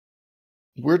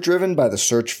We're driven by the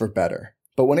search for better.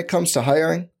 But when it comes to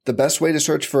hiring, the best way to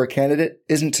search for a candidate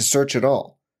isn't to search at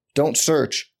all. Don't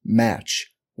search,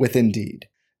 match with Indeed.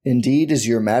 Indeed is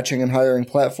your matching and hiring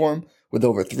platform with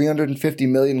over 350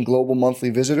 million global monthly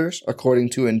visitors,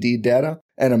 according to Indeed data,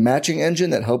 and a matching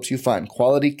engine that helps you find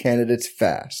quality candidates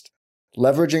fast.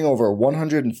 Leveraging over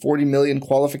 140 million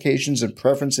qualifications and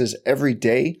preferences every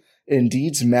day,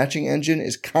 Indeed's matching engine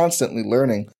is constantly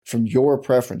learning from your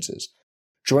preferences.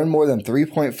 Join more than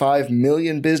 3.5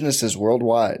 million businesses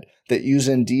worldwide that use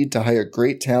Indeed to hire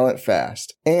great talent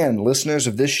fast. And listeners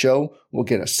of this show will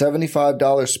get a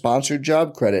 $75 sponsored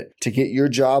job credit to get your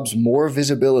jobs more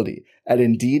visibility at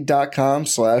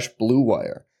Indeed.com/Blue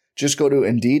Wire. Just go to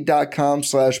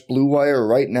Indeed.com/Blue Wire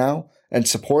right now and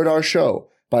support our show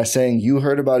by saying you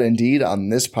heard about Indeed on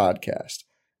this podcast.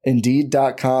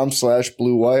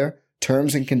 Indeed.com/Blue Wire.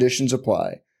 Terms and conditions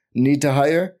apply. Need to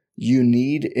hire? You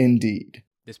need Indeed.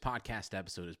 This podcast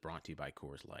episode is brought to you by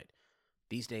Coors Light.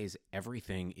 These days,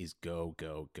 everything is go,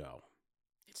 go, go.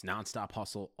 It's nonstop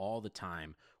hustle all the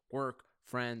time. Work,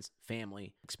 friends,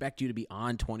 family, expect you to be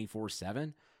on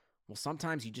 24/7. Well,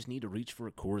 sometimes you just need to reach for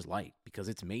a Coors Light because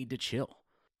it's made to chill.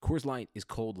 Coors Light is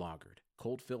cold lagered,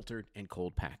 cold filtered, and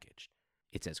cold packaged.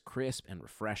 It's as crisp and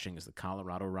refreshing as the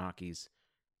Colorado Rockies.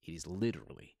 It is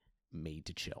literally made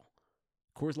to chill.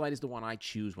 Coors Light is the one I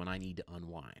choose when I need to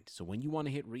unwind. So when you want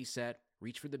to hit reset,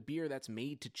 reach for the beer that's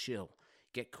made to chill.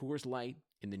 Get Coors Light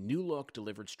in the new look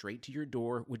delivered straight to your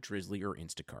door with Drizzly or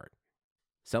Instacart.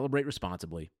 Celebrate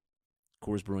responsibly.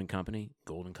 Coors Brewing Company,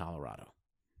 Golden, Colorado.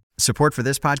 Support for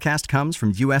this podcast comes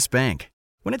from U.S. Bank.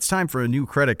 When it's time for a new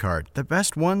credit card, the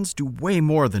best ones do way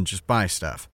more than just buy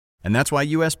stuff. And that's why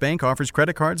U.S. Bank offers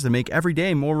credit cards that make every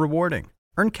day more rewarding.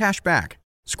 Earn cash back.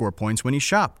 Score points when you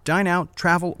shop, dine out,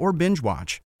 travel, or binge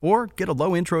watch. Or get a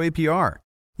low intro APR.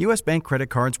 U.S. Bank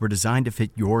credit cards were designed to fit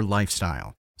your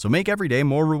lifestyle. So make every day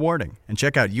more rewarding and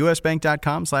check out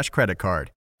usbank.com/credit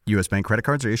card. U.S. Bank credit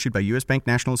cards are issued by U.S. Bank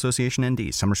National Association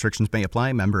ND. Some restrictions may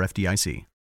apply. Member FDIC.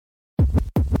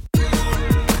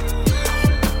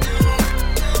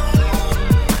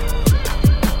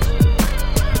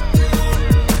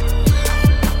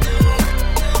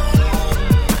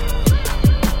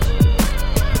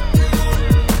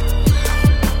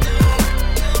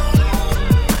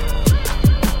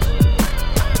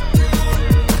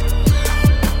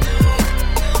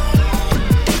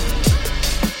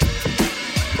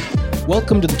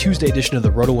 Welcome to the Tuesday edition of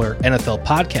the RotoWire NFL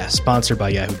podcast, sponsored by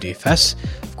Yahoo DFS.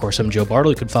 Of course, I'm Joe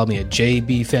Bartle. You can follow me at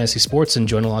JB Fantasy Sports, and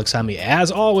join alongside me, as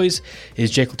always,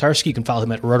 is Jake Latarski. You can follow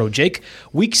him at RotoJake.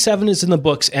 Week 7 is in the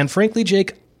books, and frankly,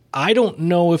 Jake, I don't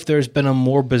know if there's been a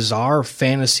more bizarre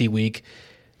fantasy week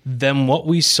than what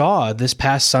we saw this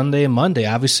past Sunday and Monday.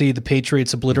 Obviously, the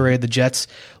Patriots obliterated the Jets.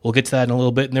 We'll get to that in a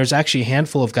little bit. And there's actually a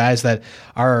handful of guys that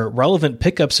are relevant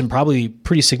pickups and probably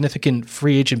pretty significant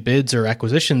free agent bids or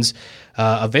acquisitions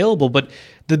available. But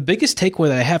the biggest takeaway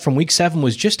that I had from Week 7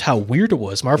 was just how weird it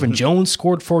was. Marvin Jones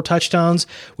scored 4 touchdowns.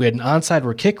 We had an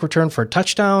onside kick return for a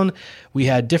touchdown. We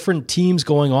had different teams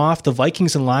going off. The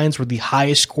Vikings and Lions were the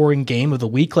highest scoring game of the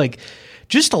week.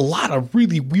 Just a lot of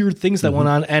really weird things that went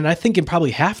on, and I think in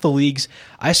probably half the leagues,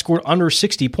 I scored under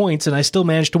 60 points, and I still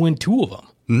managed to win 2 of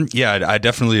them. Yeah, I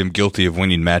definitely am guilty of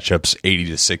winning matchups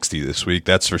 80-60 this week,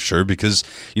 that's for sure, because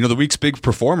the week's big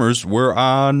performers were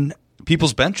on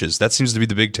people's benches. That seems to be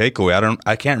the big takeaway.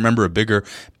 I can't remember a bigger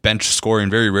bench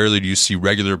scoring. Very rarely do you see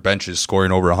regular benches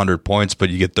scoring over 100 points, but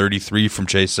you get 33 from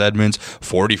Chase Edmonds,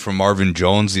 40 from Marvin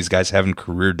Jones. These guys having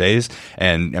career days.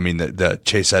 And I mean, the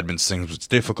Chase Edmonds thing was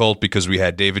difficult because we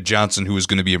had David Johnson, who was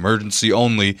going to be emergency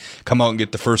only, come out and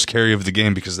get the first carry of the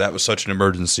game because that was such an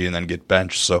emergency, and then get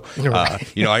benched. So,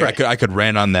 I could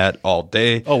rant on that all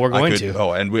day. Oh, we're going to.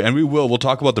 Oh, and we will. We'll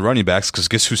talk about the running backs because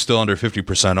guess who's still under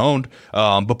 50% owned?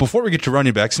 But before we get to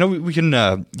running backs, we can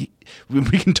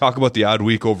talk about the odd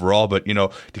week overall, but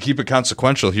to keep it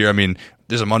consequential here, I mean,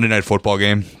 there's a Monday Night Football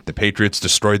game. The Patriots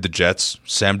destroyed the Jets.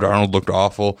 Sam Darnold looked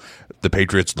awful. The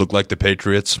Patriots looked like the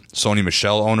Patriots. Sony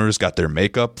Michel owners got their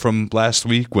makeup from last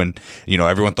week when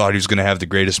everyone thought he was going to have the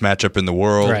greatest matchup in the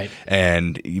world, right,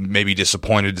 and maybe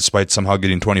disappointed despite somehow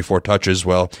getting 24 touches.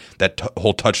 Well, that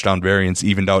whole touchdown variance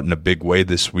evened out in a big way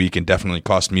this week and definitely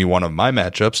cost me one of my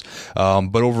matchups.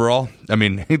 But overall, I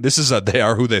mean, this is they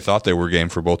are who they thought they were game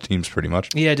for both teams pretty much.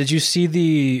 Yeah, did you hear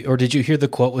the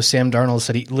quote with Sam Darnold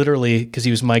said he literally, because he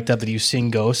was mic'd up, that he was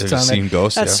seeing ghosts?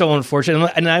 That's so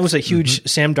unfortunate. And I was a huge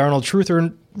Sam Darnold truther,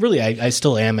 and really, I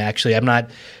still am, actually. I'm not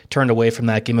turned away from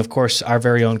that game. Of course, our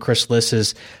very own Chris Liss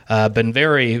has been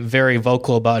very, very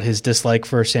vocal about his dislike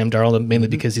for Sam Darnold, mainly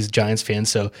because he's a Giants fan.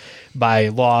 So by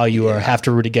law, you have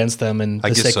to root against them, and the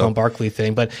Saquon Barkley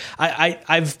thing. But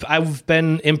I've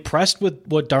been impressed with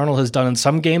what Darnold has done in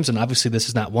some games, and obviously this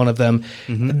is not one of them.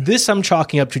 This I'm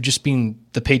chalking up to just being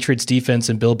the Patriots defense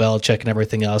and Bill Belichick and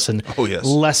everything else, and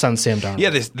less on Sam Darnold. Yeah,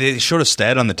 they showed a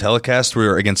stat on the telecast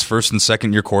where against first and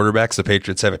second year quarterbacks, the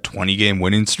Patriots have a 20-game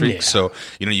winning streak. Yeah. So,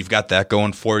 you've got that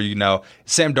going for you. Now,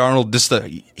 Sam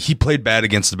Darnold, he played bad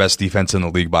against the best defense in the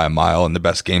league by a mile and the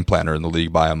best game planner in the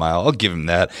league by a mile. I'll give him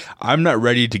that. I'm not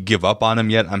ready to give up on him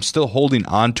yet. I'm still holding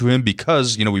on to him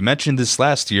because, we mentioned this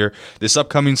last year, this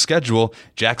upcoming schedule,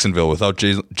 Jacksonville without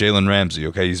Jalen Ramsey,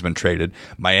 okay, he's been traded.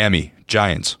 Miami,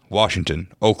 Giants,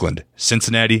 Washington, Oakland,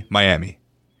 Cincinnati, Miami.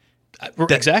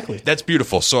 Exactly. That's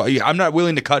beautiful. So I'm not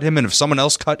willing to cut him, and if someone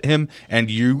else cut him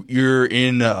and you're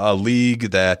in a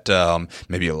league that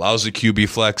maybe allows a QB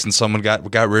flex and someone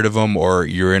got rid of him, or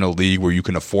you're in a league where you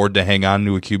can afford to hang on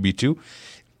to a QB2,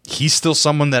 he's still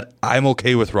someone that I'm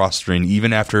okay with rostering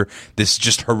even after this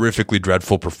just horrifically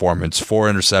dreadful performance.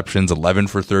 4 interceptions, 11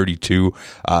 for 32.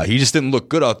 He just didn't look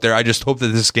good out there. I just hope that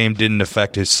this game didn't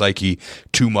affect his psyche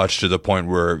too much to the point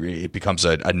where it becomes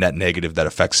a net negative that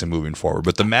affects him moving forward.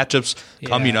 But the matchups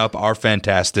coming up are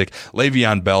fantastic.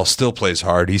 Le'Veon Bell still plays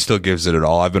hard. He still gives it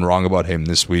all. I've been wrong about him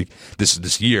this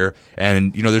year.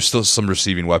 And, there's still some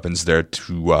receiving weapons there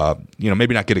to,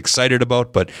 maybe not get excited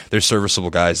about, but they're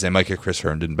serviceable guys. They might get Chris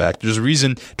Herndon back. There's a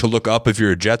reason to look up if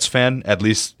you're a Jets fan, at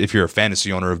least if you're a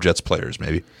fantasy owner of Jets players,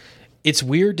 maybe. It's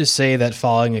weird to say that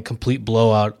following a complete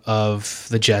blowout of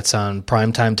the Jets on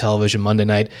primetime television Monday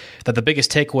night, that the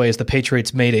biggest takeaway is the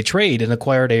Patriots made a trade and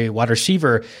acquired a wide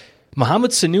receiver.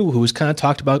 Mohamed Sanu, who was kind of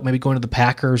talked about maybe going to the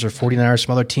Packers or 49ers,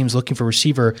 some other teams looking for a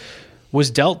receiver, was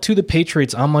dealt to the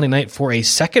Patriots on Monday night for a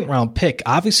second-round pick.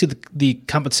 Obviously, the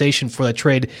compensation for that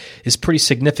trade is pretty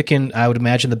significant. I would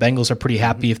imagine the Bengals are pretty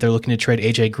happy if they're looking to trade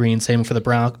A.J. Green. Same for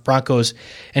the Broncos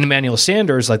and Emmanuel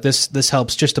Sanders. Like this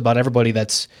helps just about everybody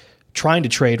that's trying to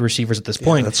trade receivers at this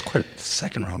point. That's quite a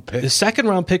second-round pick. The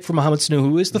second-round pick for Mohamed Sanu,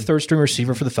 who is the third-string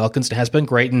receiver for the Falcons, and has been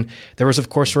great. And there was, of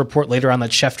course, a report later on that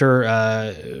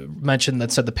Schefter mentioned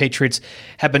that said the Patriots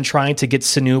had been trying to get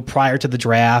Sanu prior to the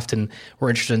draft and were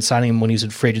interested in signing him when he was in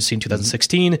free agency in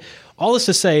 2016. All this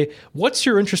to say, what's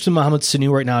your interest in Mohamed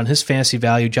Sanu right now and his fantasy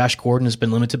value? Josh Gordon has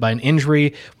been limited by an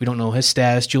injury. We don't know his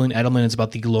status. Julian Edelman is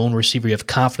about the lone receiver you have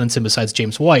confidence in besides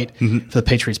James White for the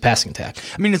Patriots passing attack.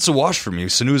 I mean, it's a wash for me.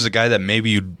 Sanu is a guy that maybe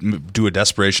you'd do a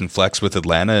desperation flex with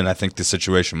Atlanta, and I think the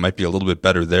situation might be a little bit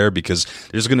better there because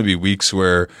there's going to be weeks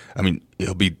where,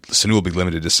 Sanu will be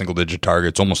limited to single-digit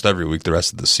targets almost every week the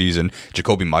rest of the season.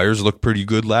 Jacoby Myers looked pretty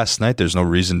good last night. There's no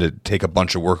reason to take a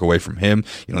bunch of work away from him.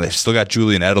 They've still got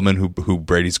Julian Edelman, who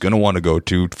Brady's going to want to go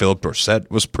to. Philip Dorsett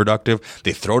was productive.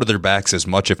 They throw to their backs as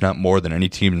much, if not more, than any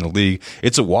team in the league.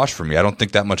 It's a wash for me. I don't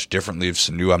think that much differently of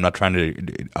Sanu. I'm not trying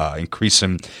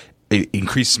to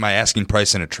increase my asking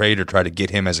price in a trade or try to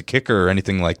get him as a kicker or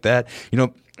anything like that.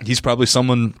 He's probably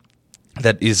someone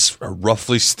that is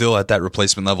roughly still at that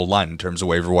replacement level line in terms of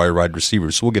waiver wire wide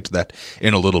receivers. So we'll get to that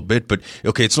in a little bit. But,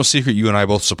 okay, it's no secret you and I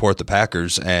both support the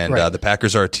Packers, and the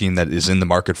Packers are a team that is in the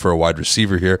market for a wide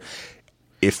receiver here.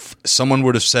 If someone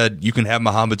would have said you can have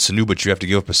Mohamed Sanu, but you have to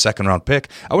give up a second-round pick,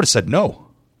 I would have said no.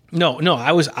 No,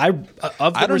 I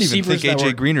don't even think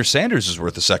A.J. Green or Sanders is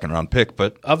worth a second-round pick.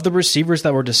 But of the receivers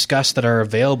that were discussed that are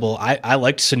available, I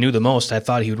liked Sanu the most. I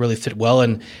thought he would really fit well.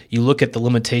 And you look at the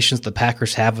limitations the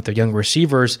Packers have with their young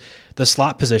receivers, the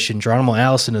slot position, Geronimo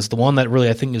Allison is the one that really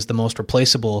I think is the most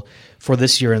replaceable for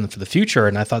this year and for the future.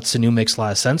 And I thought Sanu makes a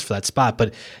lot of sense for that spot,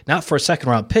 but not for a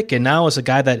second-round pick. And now as a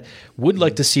guy that would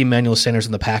like to see Emmanuel Sanders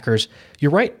in the Packers,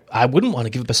 you're right. I wouldn't want to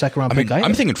give up a second-round pick either.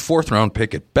 I'm thinking fourth-round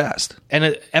pick at best.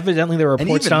 And evidently there are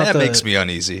reports now that makes me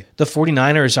uneasy. The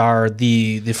 49ers are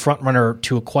the front runner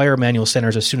to acquire Emmanuel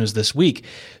Sanders as soon as this week.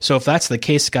 So if that's the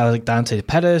case, a guy like Dante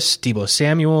Pettis, Deebo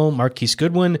Samuel, Marquise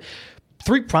Goodwin,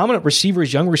 3 prominent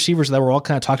receivers, young receivers that were all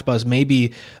kind of talked about as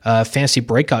maybe fantasy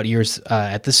breakout years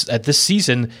at this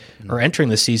season or entering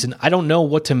this season. I don't know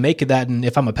what to make of that, and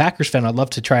if I'm a Packers fan, I'd love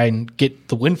to try and get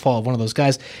the windfall of one of those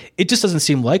guys. It just doesn't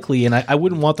seem likely, and I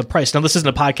wouldn't want the price. Now, this isn't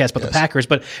a podcast about the Packers,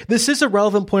 but this is a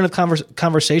relevant point of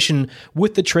conversation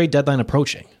with the trade deadline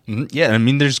approaching. Yeah,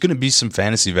 there's going to be some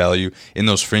fantasy value in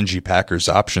those fringy Packers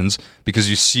options because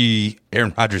you see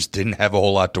Aaron Rodgers didn't have a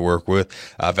whole lot to work with.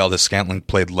 Valdez-Scantling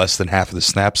played less than half of the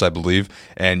snaps, I believe,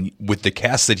 and with the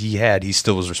cast that he had, he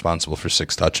still was responsible for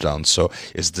 6 touchdowns. So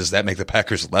does that make the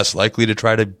Packers less likely to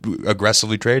try to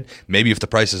aggressively trade? Maybe if the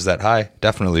price is that high,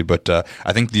 definitely. But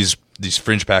I think these these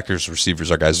fringe Packers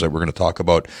receivers are guys that we're going to talk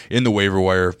about in the waiver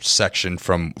wire section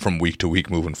from week to week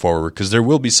moving forward, because there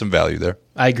will be some value there.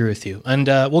 I agree with you. And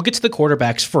we'll get to the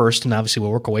quarterbacks first, and obviously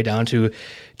we'll work our way down to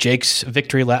Jake's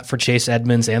victory lap for Chase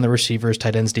Edmonds and the receivers,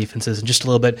 tight ends, defenses in just a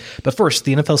little bit. But first,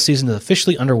 the NFL season is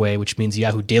officially underway, which means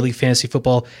Yahoo Daily Fantasy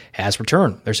Football has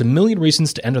returned. There's a million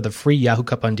reasons to enter the free Yahoo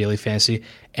Cup on Daily Fantasy,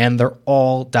 and they're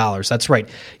all dollars. That's right.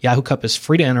 Yahoo Cup is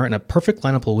free to enter, and a perfect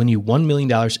lineup will win you $1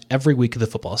 million every week of the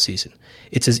football season.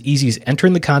 It's as easy as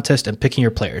entering the contest and picking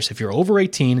your players. If you're over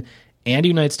 18 and a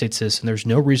United States citizen, there's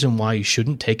no reason why you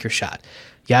shouldn't take your shot.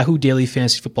 Yahoo Daily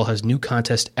Fantasy Football has new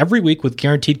contests every week with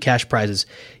guaranteed cash prizes.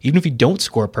 Even if you don't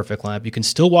score a perfect lineup, you can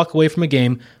still walk away from a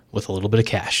game with a little bit of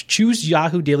cash. Choose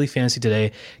Yahoo Daily Fantasy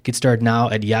today. Get started now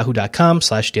at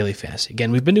yahoo.com/dailyfantasy.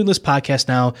 Again, we've been doing this podcast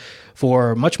now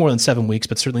for much more than 7 weeks,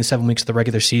 but certainly 7 weeks of the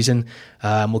regular season.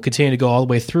 We'll continue to go all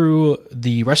the way through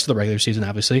the rest of the regular season,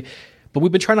 obviously. But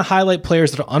we've been trying to highlight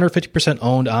players that are under 50%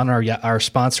 owned on our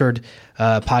sponsored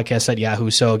podcast at Yahoo.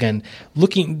 So again,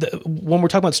 when we're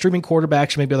talking about streaming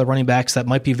quarterbacks or maybe other running backs that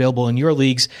might be available in your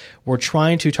leagues, we're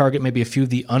trying to target maybe a few of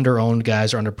the under-owned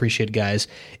guys or underappreciated guys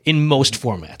in most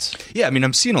formats. Yeah, I mean,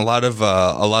 I'm seeing a lot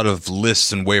of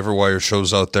lists and waiver wire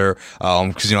shows out there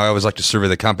because I always like to survey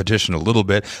the competition a little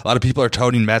bit. A lot of people are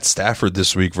touting Matt Stafford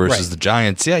this week versus the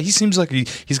Giants. Yeah, he seems like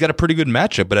he's got a pretty good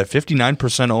matchup, but at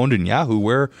 59% owned in Yahoo,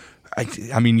 where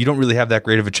I mean, you don't really have that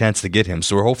great of a chance to get him.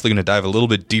 So we're hopefully going to dive a little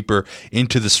bit deeper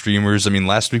into the streamers. I mean,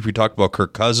 last week we talked about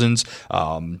Kirk Cousins,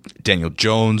 Daniel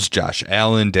Jones, Josh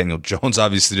Allen. Daniel Jones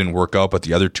obviously didn't work out, but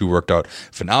the other two worked out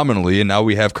phenomenally. And now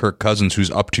we have Kirk Cousins,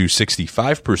 who's up to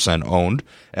 65% owned,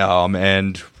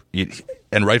 and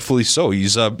rightfully so.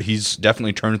 He's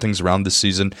definitely turned things around this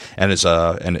season and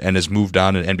has moved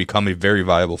on and become a very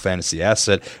viable fantasy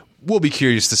asset. We'll be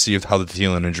curious to see how the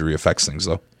Thielen injury affects things,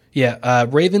 though. Yeah,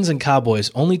 Ravens and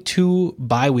Cowboys, only 2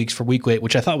 bye weeks for week 8,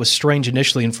 which I thought was strange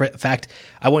initially. In fact,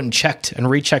 I went and checked and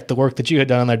rechecked the work that you had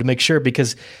done on there to make sure,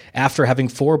 because after having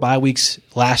 4 bye weeks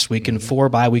last week and 4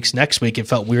 bye weeks next week, it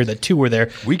felt weird that 2 were there.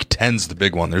 Week 10's the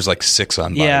big one. There's like 6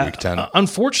 on bye week 10.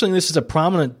 Unfortunately, this is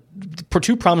for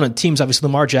 2 prominent teams. Obviously,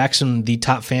 Lamar Jackson, the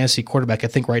top fantasy quarterback, I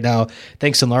think right now,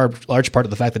 thanks in large part to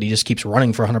the fact that he just keeps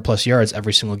running for 100-plus yards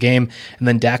every single game. And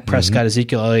then Dak Prescott,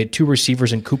 Ezekiel Elliott, 2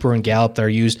 receivers in Cooper and Gallup that are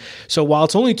used. So while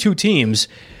it's only 2 teams,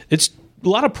 it's a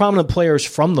lot of prominent players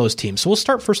from those teams. So we'll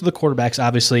start first with the quarterbacks,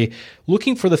 obviously.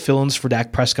 Looking for the fill-ins for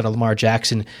Dak Prescott or Lamar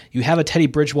Jackson, you have a Teddy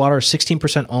Bridgewater,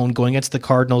 16% owned, going against the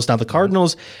Cardinals. Now, the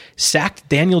Cardinals sacked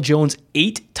Daniel Jones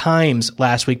 8 times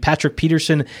last week. Patrick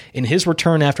Peterson, in his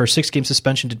return after a 6-game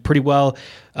suspension, did pretty well.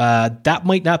 That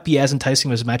might not be as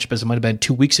enticing as a matchup as it might have been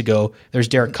 2 weeks ago. There's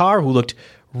Derek Carr, who looked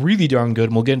really darn good,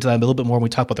 and we'll get into that a little bit more when we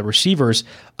talk about the receivers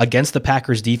against the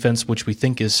Packers defense, which we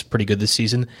think is pretty good this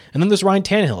season. And then there's Ryan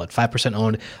Tannehill at 5%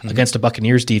 owned against the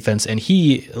Buccaneers defense, and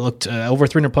he looked over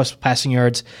 300-plus passing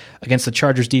yards against the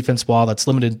Chargers defense, while that's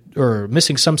limited or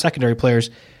missing some secondary players.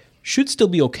 Should still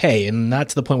be okay, and not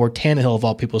to the point where Tannehill, of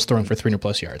all people, is throwing for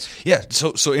 300-plus yards. Yeah,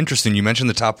 so interesting. You mentioned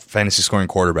the top fantasy scoring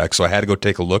quarterback, so I had to go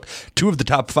take a look. 2 of the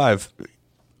top 5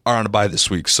 are on a bye this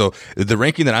week. So the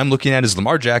ranking that I'm looking at is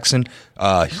Lamar Jackson,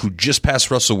 who just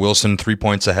passed Russell Wilson, 3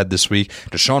 points ahead this week,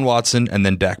 Deshaun Watson, and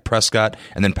then Dak Prescott,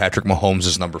 and then Patrick Mahomes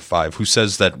is number 5, who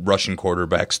says that rushing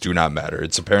quarterbacks do not matter.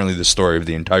 It's apparently the story of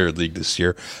the entire league this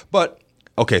year. But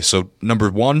okay, so number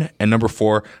 1 and number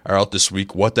 4 are out this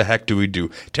week. What the heck do we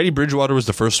do? Teddy Bridgewater was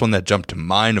the first one that jumped to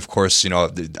mind. Of course, I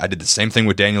did the same thing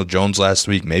with Daniel Jones last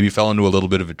week. Maybe fell into a little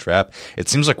bit of a trap. It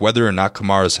seems like whether or not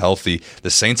Kamara is healthy, the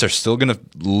Saints are still going to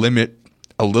limit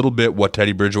a little bit what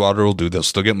Teddy Bridgewater will do. They'll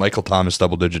still get Michael Thomas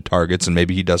double-digit targets, and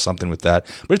maybe he does something with that.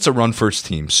 But it's a run-first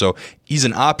team, so he's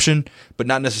an option, but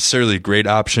not necessarily a great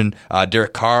option.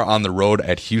 Derek Carr on the road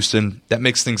at Houston, that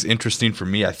makes things interesting for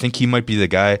me. I think he might be the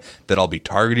guy that I'll be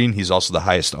targeting. He's also the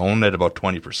highest owned at about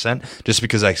 20%, just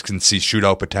because I can see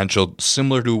shootout potential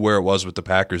similar to where it was with the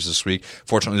Packers this week.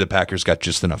 Fortunately, the Packers got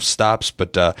just enough stops,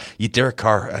 but Derek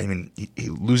Carr, I mean,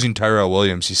 losing Tyrell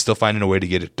Williams, he's still finding a way to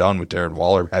get it done with Darren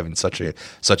Waller having such a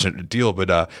deal.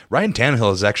 But Ryan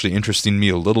Tannehill is actually interesting me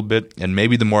a little bit, and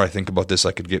maybe the more I think about this,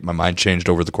 I could get my mind changed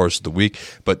over the course of the week.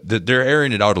 But they're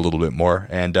airing it out a little bit more,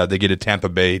 and they get a Tampa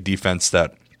Bay defense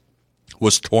that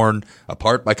was torn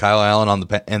apart by Kyle Allen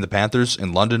and the Panthers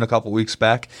in London a couple weeks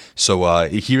back. So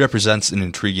he represents an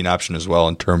intriguing option as well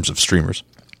in terms of streamers.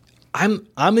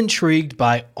 I'm intrigued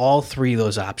by all 3 of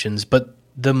those options, but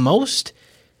the most,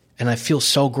 and I feel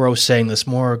so gross saying this,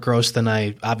 more gross than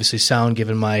I obviously sound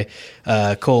given my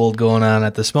cold going on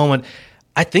at this moment,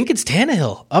 I think it's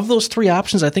Tannehill. Of those 3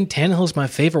 options, I think Tannehill is my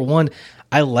favorite one.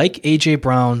 I like A.J.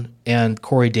 Brown and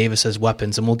Corey Davis as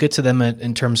weapons, and we'll get to them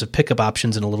in terms of pickup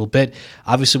options in a little bit.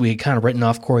 Obviously, we had kind of written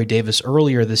off Corey Davis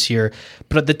earlier this year,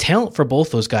 but the talent for both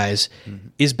those guys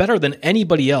is better than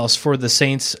anybody else for the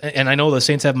Saints. And I know the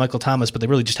Saints have Michael Thomas, but they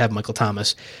really just have Michael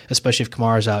Thomas, especially if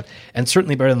Kamara's out, and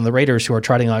certainly better than the Raiders, who are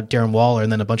trotting out Darren Waller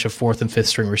and then a bunch of 4th and 5th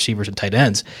string receivers and tight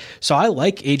ends. So I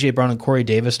like A.J. Brown and Corey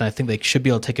Davis, and I think they should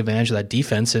be able to take advantage of that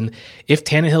defense. And if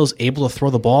Tannehill's able to throw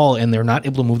the ball and they're not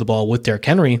able to move the ball with Derrick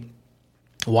Henry,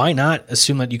 why not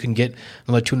assume that you can get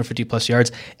another 250-plus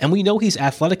yards? And we know he's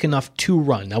athletic enough to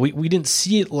run. Now, we didn't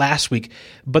see it last week,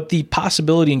 but the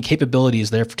possibility and capability is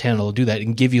there for Tannehill to do that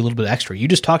and give you a little bit extra. You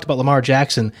just talked about Lamar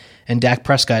Jackson and Dak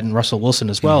Prescott and Russell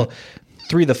Wilson as well.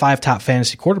 3 of the 5 top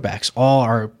fantasy quarterbacks all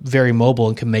are very mobile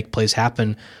and can make plays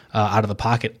happen out of the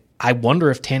pocket. I wonder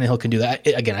if Tannehill can do that.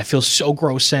 Again, I feel so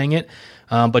gross saying it,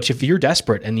 but if you're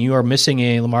desperate and you are missing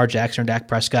a Lamar Jackson or Dak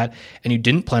Prescott and you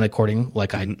didn't plan according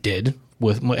like I did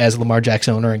as a Lamar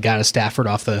Jackson owner and got a Stafford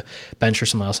off the bench or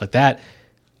someone else like that,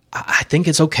 I think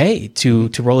it's okay to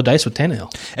roll the dice with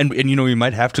Tannehill. And you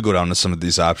might have to go down to some of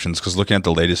these options because looking at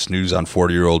the latest news on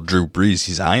 40-year-old Drew Brees,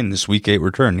 he's eyeing this Week 8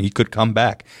 return. He could come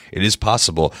back. It is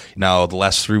possible. Now, the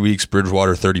last 3 weeks,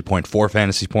 Bridgewater 30.4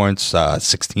 fantasy points,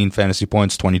 16 fantasy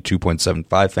points,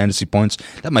 22.75 fantasy points.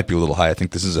 That might be a little high. I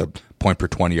think this is a point per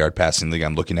 20-yard passing league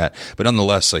I'm looking at. But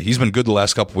nonetheless, he's been good the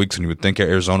last couple of weeks, and you would think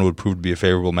Arizona would prove to be a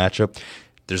favorable matchup.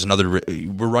 There's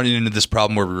we're running into this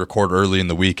problem where we record early in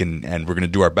the week and we're going to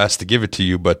do our best to give it to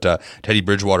you, but Teddy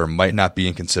Bridgewater might not be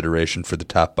in consideration for the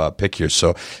top pick here.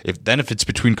 So if it's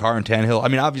between Carr and Tannehill, I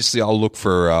mean, obviously I'll look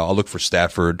for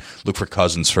Stafford, look for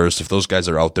Cousins first. If those guys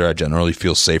are out there, I generally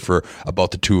feel safer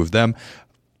about the two of them.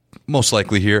 Most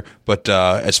likely here, but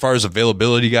as far as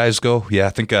availability guys go, I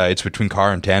think it's between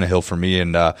Carr and Tannehill for me,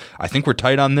 and I think we're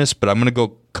tight on this, but I'm going to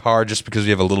go Carr just because we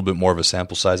have a little bit more of a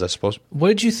sample size, I suppose. What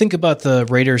did you think about the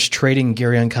Raiders trading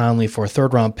Garyon Conley for a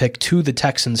 3rd-round pick to the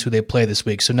Texans, who they play this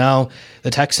week? So now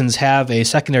the Texans have a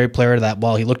secondary player that,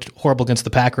 while he looked horrible against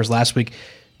the Packers last week,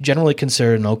 generally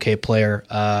considered an okay player,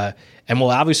 and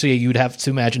will obviously, you'd have to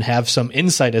imagine, have some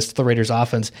insight as to the Raiders'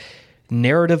 offense.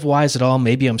 Narrative-wise at all,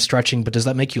 maybe I'm stretching, but does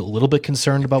that make you a little bit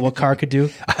concerned about what Carr could do?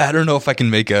 I don't know if I can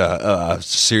make a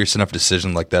serious enough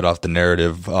decision like that off the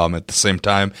narrative. At the same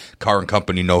time, Carr and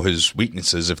company know his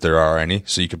weaknesses, if there are any,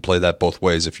 so you could play that both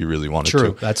ways if you really wanted to.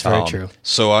 True, that's very true.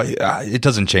 So it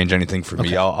doesn't change anything for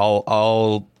me.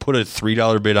 I'll put a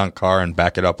 $3 bid on Carr and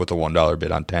back it up with a $1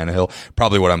 bid on Tannehill.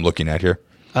 Probably what I'm looking at here.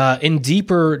 In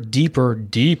deeper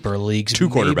leagues, 2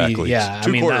 quarterback leagues. Yeah,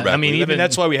 Even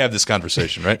that's why we have this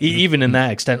conversation, right? Even in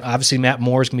that extent, obviously Matt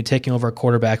Moore is going to be taking over a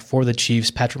quarterback for the Chiefs.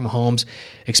 Patrick Mahomes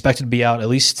expected to be out at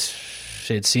least,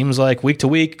 it seems like, week to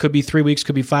week. Could be 3 weeks,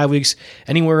 could be 5 weeks,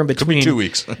 anywhere in between. Could be 2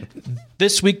 weeks.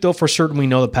 This week, though, for certain, we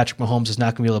know that Patrick Mahomes is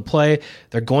not going to be able to play.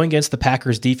 They're going against the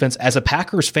Packers defense. As a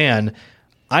Packers fan,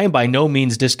 I am by no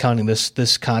means discounting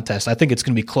this contest. I think it's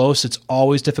going to be close. It's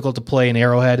always difficult to play in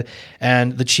Arrowhead,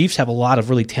 and the Chiefs have a lot of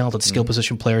really talented skill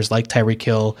position players like Tyreek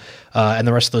Hill and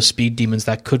the rest of those speed demons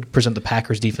that could present the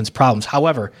Packers defense problems.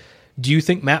 However, do you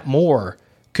think Matt Moore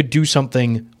could do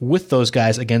something with those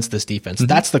guys against this defense?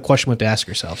 That's the question we have to ask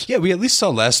ourselves. Yeah, we at least saw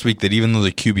last week that even though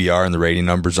the QBR and the rating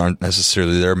numbers aren't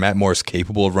necessarily there, Matt Moore is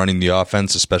capable of running the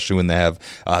offense, especially when they have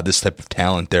this type of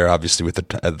talent there, obviously with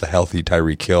the healthy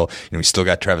Tyreek Hill. We still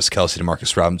got Travis Kelce,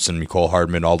 DeMarcus Robinson, Mecole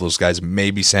Hardman, all those guys,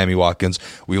 maybe Sammy Watkins.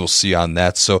 We will see on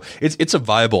that. So it's a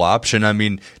viable option. I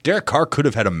mean, Derek Carr could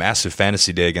have had a massive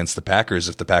fantasy day against the Packers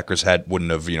if the Packers wouldn't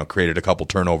have created a couple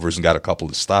turnovers and got a couple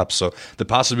of stops. So the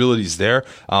possibility is there.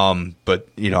 But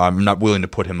I'm not willing to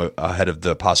put him ahead of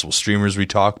the possible streamers we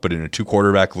talk. But in a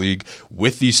 2-quarterback league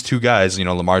with these 2 guys,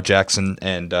 Lamar Jackson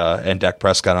and Dak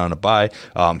Prescott on a bye,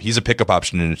 he's a pickup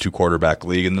option in a 2-quarterback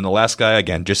league. And then the last guy,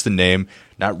 again, just the name.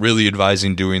 Not really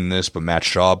advising doing this, but Matt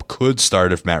Schaub could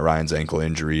start if Matt Ryan's ankle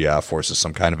injury forces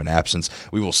some kind of an absence.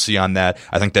 We will see on that.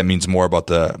 I think that means more for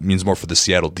the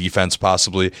Seattle defense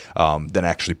possibly than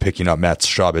actually picking up Matt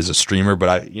Schaub as a streamer. But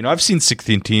I've seen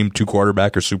 16-team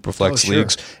 2-quarterback or superflex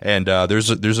leagues, and there's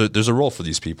a role for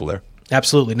these people there.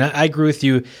 Absolutely, and I agree with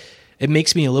you. It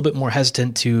makes me a little bit more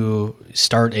hesitant to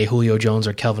start a Julio Jones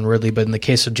or Calvin Ridley, but in the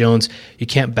case of Jones, you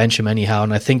can't bench him anyhow,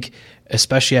 and I think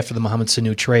especially after the Mohamed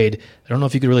Sanu trade. I don't know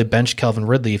if you could really bench Calvin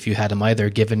Ridley if you had him either,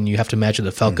 given you have to imagine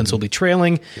the Falcons will be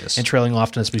trailing and trailing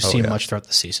often as we've seen much throughout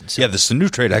the season. So, the Sanu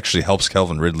trade actually helps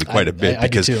Calvin Ridley quite a bit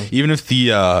because even if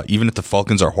the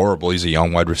Falcons are horrible, he's a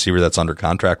young wide receiver that's under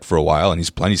contract for a while, and he's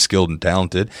plenty skilled and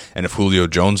talented. And if Julio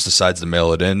Jones decides to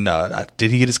mail it in,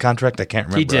 did he get his contract? I can't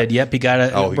remember. He did. Yep, he got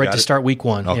it to start week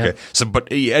 1. Okay, yep. So but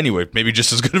anyway, maybe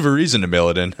just as good of a reason to mail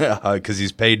it in because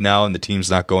he's paid now and the team's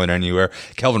not going anywhere.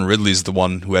 Calvin Ridley's the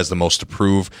one who has the most to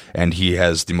prove, and he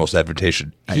has the most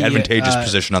advantageous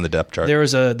position on the depth chart.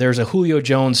 There's a Julio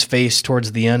Jones face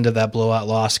towards the end of that blowout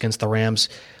loss against the Rams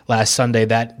last Sunday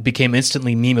that became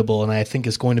instantly memeable, and I think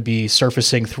is going to be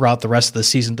surfacing throughout the rest of the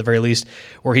season at the very least,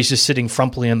 where he's just sitting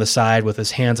frumpily on the side with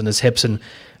his hands on his hips. And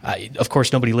of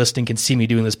course, nobody listening can see me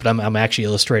doing this, but I'm actually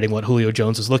illustrating what Julio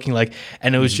Jones is looking like,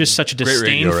 and it was just such a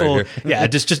disdainful,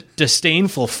 just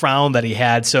disdainful frown that he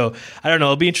had. So I don't know.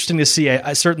 It'll be interesting to see.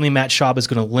 Certainly, Matt Schaub is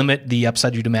going to limit the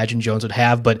upside you'd imagine Jones would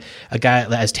have, but a guy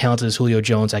as talented as Julio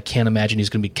Jones, I can't imagine he's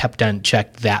going to be kept on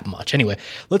check that much. Anyway,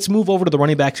 let's move over to the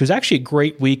running backs. It was actually a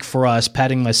great week for us,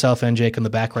 patting myself and Jake on the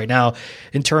back right now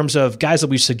in terms of guys that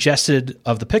we suggested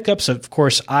of the pickups. Of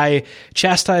course, I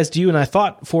chastised you, and I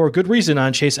thought for good reason,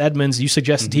 on Chase Edmonds. You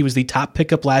suggested he was the top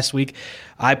pickup last week.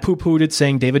 I poo-pooed it,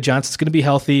 saying David Johnson's going to be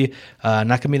healthy, not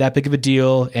going to be that big of a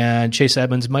deal, and Chase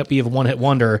Edmonds might be a one-hit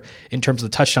wonder in terms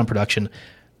of the touchdown production.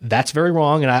 That's very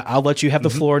wrong, and I'll let you have the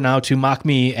floor now to mock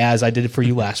me as I did it for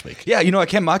you last week. Yeah, I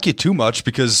can't mock you too much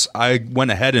because I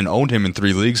went ahead and owned him in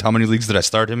 3 leagues. How many leagues did I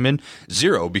start him in?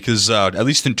 0, because at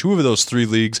least in 2 of those 3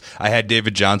 leagues, I had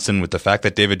David Johnson. With the fact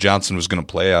that David Johnson was going to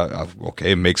play,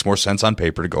 it makes more sense on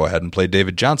paper to go ahead and play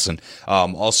David Johnson.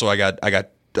 Also, I got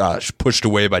pushed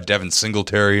away by Devin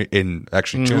Singletary in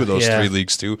actually 2 of those 3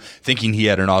 leagues too, thinking he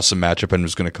had an awesome matchup and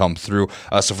was going to come through.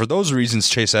 So for those reasons,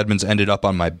 Chase Edmonds ended up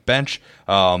on my bench.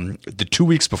 The 2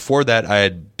 weeks before that, I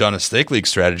had done a stake league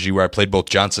strategy where I played both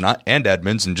Johnson and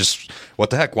Edmonds, and just what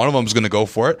the heck, one of them is going to go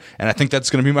for it. And I think that's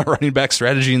going to be my running back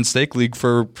strategy in stake league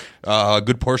for a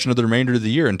good portion of the remainder of the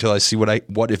year until I see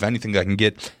what if anything I can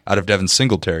get out of Devin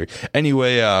Singletary.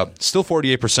 Anyway, still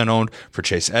 48% owned for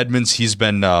Chase Edmonds. He's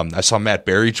been I saw Matt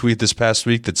Berry tweet this past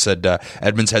week that said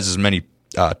Edmonds has as many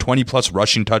 20-plus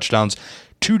rushing touchdowns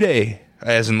today,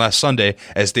 as in last Sunday,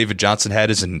 as David Johnson had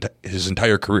his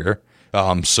entire career.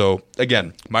 So,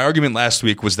 again, my argument last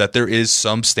week was that there is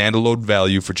some standalone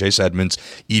value for Chase Edmonds,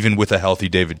 even with a healthy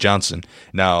David Johnson.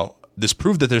 Now, this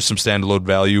proved that there's some standalone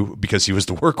value because he was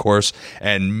the workhorse,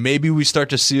 and maybe we start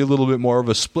to see a little bit more of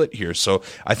a split here. So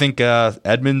I think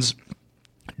Edmonds,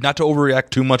 not to overreact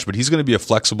too much, but he's going to be a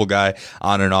flexible guy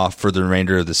on and off for the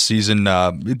remainder of the season.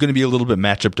 Going to be a little bit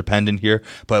matchup dependent here,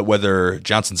 but whether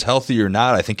Johnson's healthy or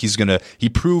not, I think he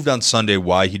proved on Sunday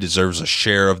why he deserves a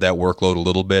share of that workload a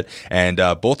little bit. And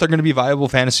both are going to be viable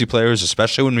fantasy players,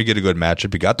 especially when we get a good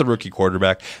matchup. You got the rookie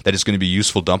quarterback that is going to be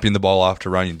useful dumping the ball off to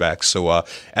running backs. So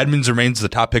Edmonds remains the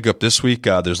top pickup this week.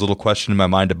 There's little question in my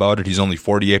mind about it. He's only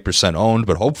 48% owned,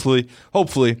 but hopefully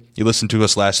you listened to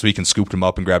us last week and scooped him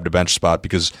up and grabbed a bench spot,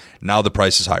 because now the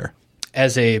price is higher.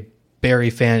 As a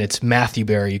Berry fan, it's Matthew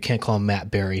Berry. You can't call him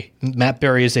Matt Berry. Matt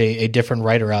Berry is a different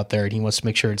writer out there, and he wants to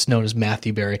make sure it's known as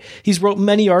Matthew Berry. He's wrote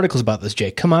many articles about this,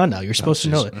 Jake. Come on now. You're supposed to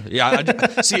know it. Yeah,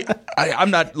 I'm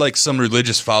not like some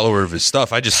religious follower of his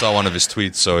stuff. I just saw one of his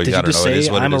tweets, so you got to know it is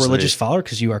what I'm it is. I'm a religious follower?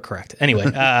 Because you are correct. Anyway,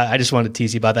 I just wanted to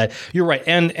tease you about that. You're right.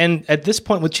 And at this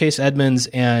point with Chase Edmonds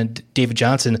and David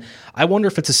Johnson, I wonder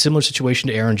if it's a similar situation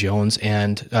to Aaron Jones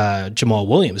and Jamal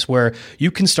Williams, where you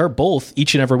can start both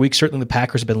each and every week. Certainly the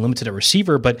Packers have been limited at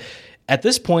receiver, but at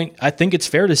this point, I think it's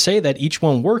fair to say that each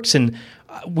one works, and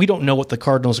we don't know what the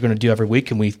Cardinals are going to do every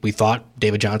week, and we thought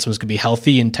David Johnson was going to be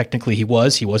healthy, and technically he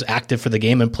was active for the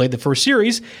game and played the first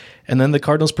series, and then the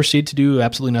Cardinals proceed to do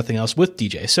absolutely nothing else with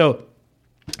DJ. So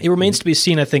it remains to be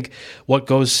seen, I think,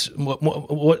 what's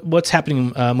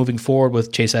happening moving forward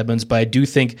with Chase Edmonds, but I do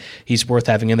think he's worth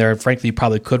having in there, and frankly, you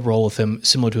probably could roll with him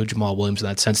similar to Jamal Williams in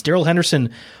that sense. Darrell Henderson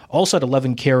also had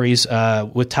 11 carries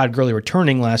with Todd Gurley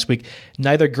returning last week.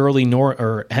 Neither Gurley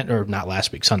or not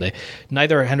last week, Sunday.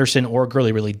 Neither Henderson or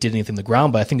Gurley really did anything on the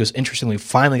ground, but I think it was interesting we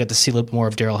finally got to see a little bit more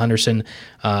of Darrell Henderson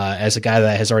as a guy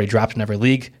that has already dropped in every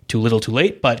league. Too little, too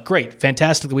late, but great.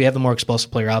 Fantastic that we have the more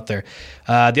explosive player out there.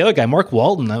 The other guy, Mark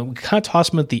Walton, we kind of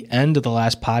tossed him at the end of the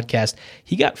last podcast.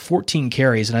 He got 14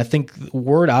 carries, and I think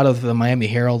word out of the Miami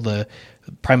Herald, the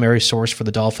primary source for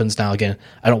the Dolphins. Now, again,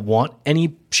 I don't want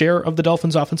any share of the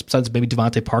Dolphins offense besides maybe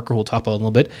Devontae Parker, who we'll talk about in a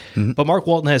little bit. But Mark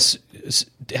Walton has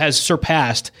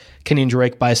surpassed Kenyon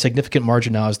Drake by a significant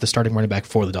margin now as the starting running back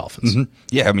for the Dolphins.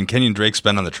 Yeah, I mean, Kenyon Drake's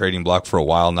been on the trading block for a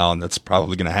while now, and that's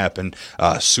probably going to happen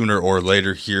sooner or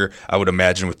later here, I would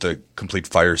imagine, with the complete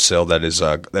fire sale that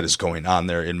is going on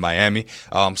there in Miami.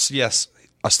 So yes,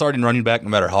 a starting running back, no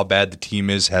matter how bad the team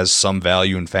is, has some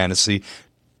value in fantasy.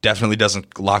 Definitely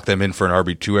doesn't lock them in for an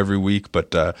RB2 every week,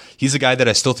 but he's a guy that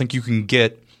I still think you can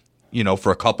get,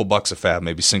 for a couple bucks a fab,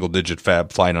 maybe single-digit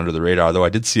fab flying under the radar. Although I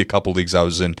did see a couple leagues I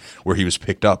was in where he was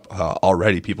picked up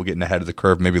already, people getting ahead of the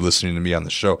curve, maybe listening to me on the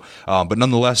show. But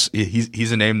nonetheless,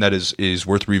 he's a name that is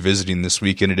worth revisiting this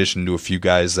week, in addition to a few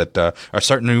guys that are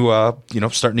starting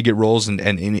to get roles, and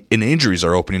injuries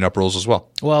are opening up roles as well.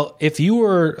 Well, if you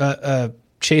were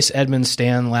Chase Edmonds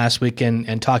stan last week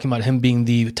and talking about him being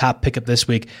the top pickup this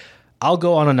week, I'll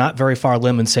go on a not very far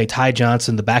limb and say Ty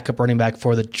Johnson, the backup running back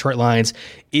for the Detroit Lions,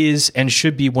 is and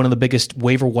should be one of the biggest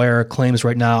waiver wire claims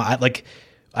right now.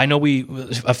 I know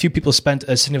a few people spent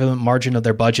a significant margin of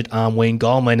their budget on Wayne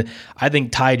Gallman. I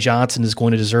think Ty Johnson is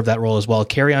going to deserve that role as well.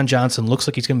 Kerryon Johnson looks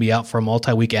like he's going to be out for a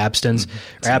multi-week absence.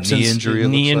 Knee injury.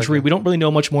 Like. We don't really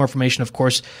know much more information, of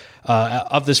course,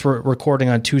 of this recording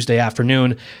on Tuesday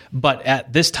afternoon. But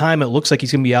at this time, it looks like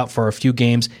he's going to be out for a few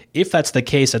games. If that's the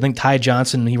case, I think Ty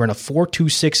Johnson, he ran a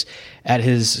 4.26 at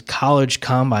his college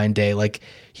combine day.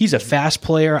 He's a fast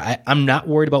player. I'm not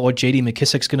worried about what J.D.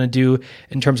 McKissic's going to do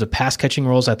in terms of pass catching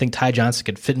roles. I think Ty Johnson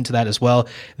could fit into that as well.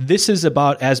 This is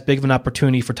about as big of an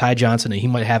opportunity for Ty Johnson that he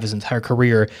might have his entire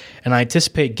career. And I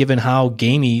anticipate, given how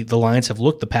gamey the Lions have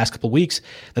looked the past couple of weeks,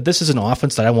 that this is an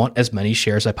offense that I want as many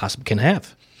shares as I possibly can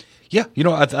have. Yeah,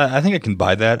 I think I can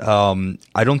buy that.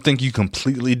 I don't think you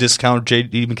completely discount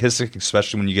J.D. McKissic,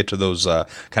 especially when you get to those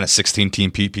kind of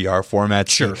 16-team PPR formats.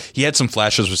 Sure. He had some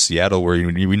flashes with Seattle where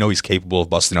we know he's capable of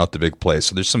busting out the big plays,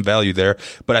 so there's some value there.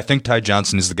 But I think Ty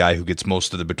Johnson is the guy who gets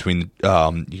most of the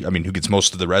who gets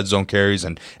most of the red zone carries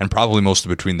and probably most of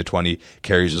between the 20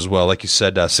 carries as well. Like you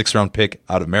said, 6th-round pick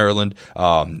out of Maryland.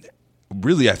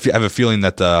 Really, I have a feeling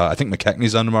that I think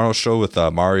McKechnie's on tomorrow's show with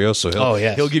Mario, so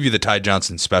he'll give you the Ty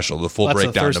Johnson special, the full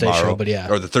breakdown tomorrow, show,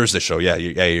 or the Thursday show. Yeah,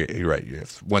 you're right.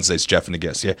 Wednesday's Jeff and the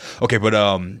guest. Yeah, okay,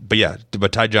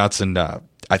 but Ty Johnson.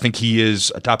 I think he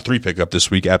is a top 3 pickup this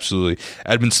week, absolutely.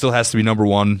 Edmonds still has to be number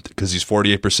 1 because he's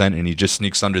 48% and he just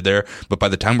sneaks under there. But by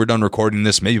the time we're done recording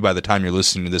this, maybe by the time you're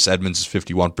listening to this, Edmonds is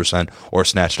 51% or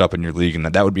snatched up in your league, and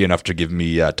that would be enough to give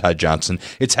me Ty Johnson.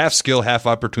 It's half skill, half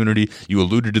opportunity. You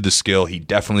alluded to the skill. He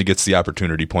definitely gets the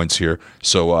opportunity points here.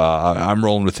 So I'm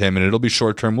rolling with him, and it'll be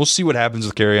short term. We'll see what happens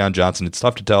with Kerryon Johnson. It's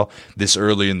tough to tell this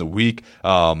early in the week.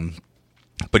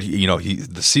 But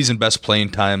the season best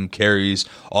playing time, carries,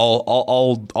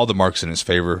 all the marks in his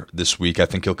favor this week. I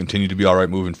think he'll continue to be all right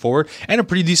moving forward, and a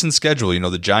pretty decent schedule.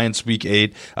 The Giants week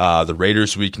 8, the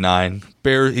Raiders week 9.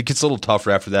 Bears, it gets a little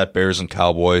tougher after that. Bears and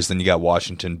Cowboys. Then you got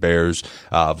Washington, Bears,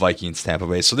 Vikings, Tampa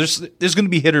Bay. So there's going to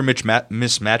be hit or miss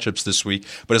matchups this week.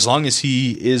 But as long as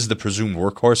he is the presumed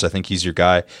workhorse, I think he's your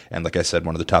guy. And like I said,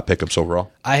 one of the top pickups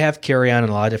overall. I have Kerryon in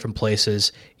a lot of different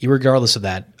places. Regardless of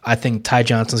that, I think Ty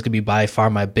Johnson's going to be by far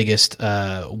my biggest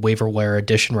waiver wire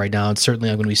addition right now. And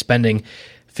certainly I'm going to be spending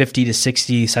 50 to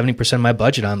 60, 70% of my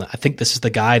budget on that. I think this is the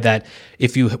guy that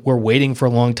if you were waiting for a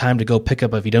long time to go pick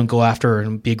up, if you don't go after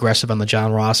and be aggressive on the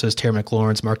John Rosses, Terry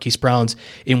McLaurin's, Marquise Browns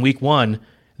in week 1,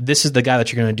 this is the guy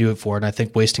that you're going to do it for. And I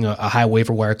think wasting a high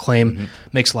waiver wire claim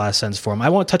makes a lot of sense for him. I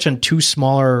want to touch on 2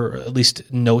 smaller, at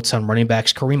least, notes on running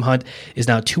backs. Kareem Hunt is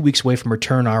now 2 weeks away from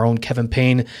return. Our own Kevin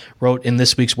Payne wrote in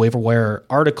this week's waiver wire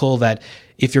article that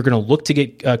if you're going to look to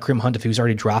get Kareem Hunt, if he was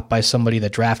already dropped by somebody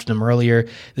that drafted him earlier,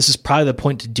 this is probably the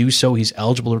point to do so. He's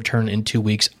eligible to return in 2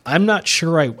 weeks. I'm not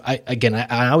sure.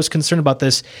 I was concerned about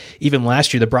this even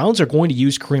last year. The Browns are going to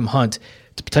use Kareem Hunt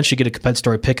to potentially get a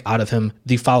compensatory pick out of him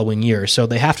the following year. So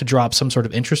they have to drop some sort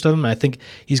of interest of him. I think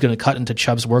he's going to cut into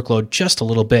Chubb's workload just a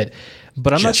little bit.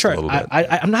 But I'm not sure.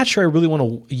 I'm not sure I really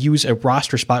want to use a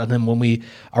roster spot on him when we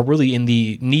are really in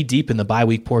the knee-deep in the bye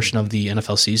week portion of the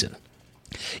NFL season.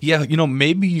 Yeah,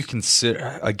 maybe you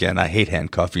consider, again, I hate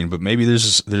handcuffing, but maybe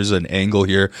there's an angle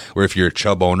here where if you're a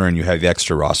Chubb owner and you have the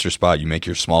extra roster spot, you make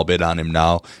your small bid on him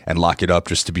now and lock it up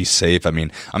just to be safe. I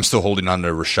mean, I'm still holding on to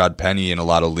Rashad Penny in a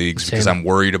lot of leagues because I'm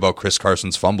worried about Chris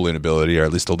Carson's fumbling ability, or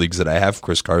at least the leagues that I have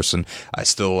Chris Carson. I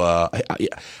still,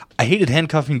 I hated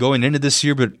handcuffing going into this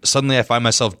year, but suddenly I find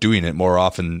myself doing it more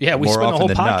often. Yeah, we spent a whole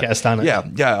podcast on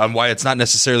it. Yeah, on why it's not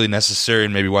necessarily necessary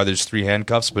and maybe why there's 3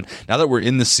 handcuffs. But now that we're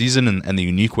in the season and the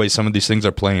unique way some of these things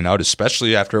are playing out,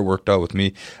 especially after it worked out with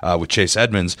me with Chase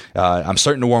Edmonds, I'm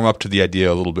starting to warm up to the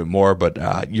idea a little bit more.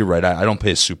 But you're right. I don't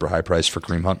pay a super high price for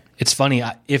Kareem Hunt. It's funny.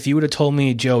 If you would have told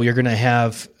me, Joe, you're going to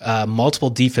have multiple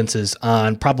defenses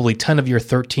on probably 10 of your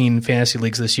 13 fantasy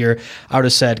leagues this year, I would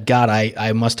have said, God,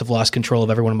 I must have lost control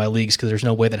of every one of my leagues because there's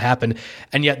no way that happened.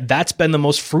 And yet that's been the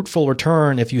most fruitful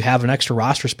return if you have an extra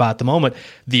roster spot at the moment.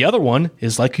 The other one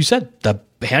is, like you said, the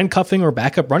handcuffing or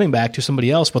backup running back to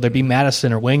somebody else, whether it be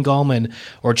Madison or Wayne Gallman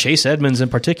or Chase Edmonds in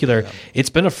particular. Yeah.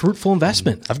 It's been a fruitful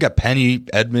investment. I've got Penny,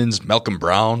 Edmonds, Malcolm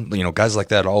Brown, guys like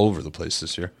that all over the place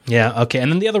this year. Yeah, okay.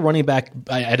 And then the other running back,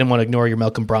 I didn't want to ignore your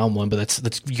Malcolm Brown one, but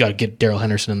that's you got to get Darrell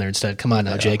Henderson in there instead. Come on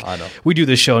now, Jake. I know. We do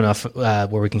this show enough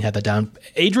where we can have that down.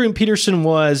 Adrian Peterson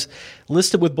was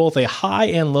listed with both a high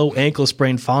and low ankle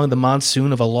sprain following the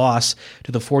monsoon of a loss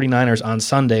to the 49ers on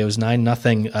Sunday. It was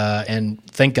 9-0, and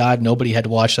thank God nobody had to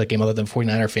watch that game other than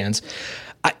 49er fans.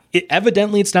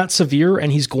 Evidently, it's not severe,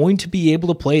 and he's going to be able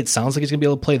to play. It sounds like he's going to be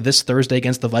able to play this Thursday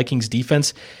against the Vikings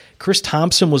defense. Chris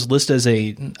Thompson was listed as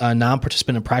a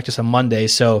non-participant in practice on Monday,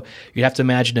 so you'd have to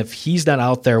imagine if he's not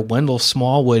out there, Wendell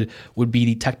Smallwood would be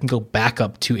the technical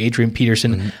backup to Adrian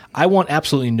Peterson. Mm-hmm. I want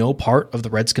absolutely no part of the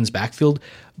Redskins' backfield,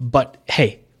 but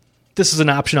hey, this is an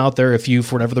option out there if you,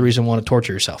 for whatever the reason, want to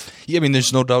torture yourself. Yeah, I mean,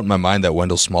 there's no doubt in my mind that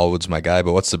Wendell Smallwood's my guy,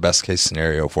 but what's the best case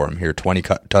scenario for him here? 20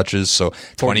 touches, so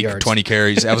 20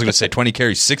 carries. I was going to say 20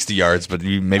 carries, 60 yards, but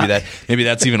maybe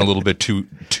that's even a little bit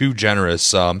too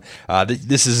generous.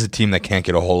 This is a team that can't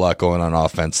get a whole lot going on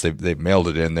offense. They've mailed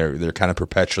it in. They're kind of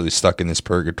perpetually stuck in this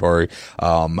purgatory.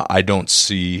 I don't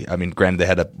see. I mean, granted, they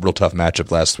had a real tough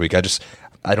matchup last week.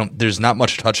 There's not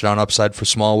much touchdown upside for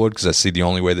Smallwood because I see the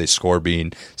only way they score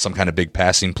being some kind of big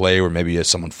passing play or maybe if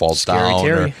someone falls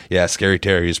down. Scary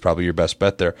Terry is probably your best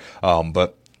bet there.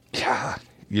 But yeah,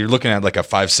 you're looking at like a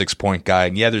 5-6 point guy.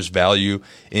 And yeah, there's value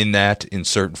in that in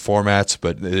certain formats,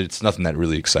 but it's nothing that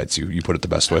really excites you. You put it the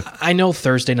best way. I know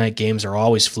Thursday night games are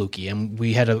always fluky, and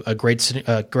we had a great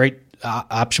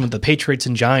option with the Patriots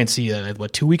and Giants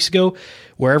 2 weeks ago,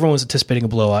 where everyone was anticipating a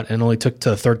blowout, and it only took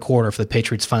to the third quarter for the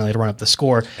Patriots finally to run up the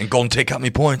score. And Golden Tate got me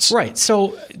points. Right.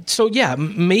 So yeah,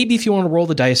 maybe if you want to roll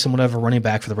the dice and whatever running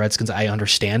back for the Redskins, I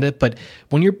understand it. But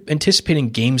when you're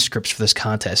anticipating game scripts for this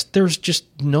contest, there's just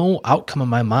no outcome in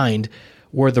my mind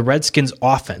where the Redskins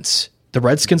offense,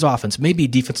 maybe a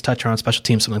defense touchdown on special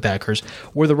teams, something like that occurs,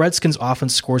 where the Redskins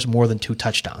offense scores more than 2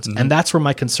 touchdowns. Mm-hmm. And that's where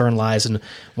my concern lies and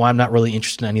why I'm not really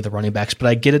interested in any of the running backs. But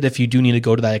I get it if you do need to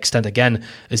go to that extent. Again,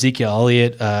 Ezekiel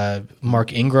Elliott,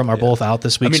 Mark Ingram are both out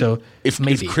this week.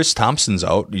 If Chris Thompson's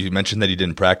out, you mentioned that he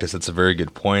didn't practice. That's a very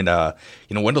good point.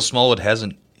 Wendell Smallwood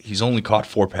he's only caught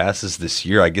 4 passes this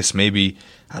year. I guess maybe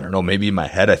in my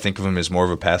head I think of him as more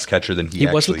of a pass catcher than he actually is.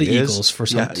 He was with the Eagles for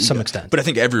some extent. But I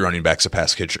think every running back's a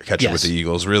pass catcher with the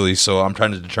Eagles, really. So I'm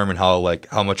trying to determine how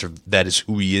much of that is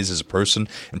who he is as a person.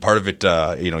 And part of it,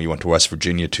 you went to West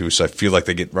Virginia too, so I feel like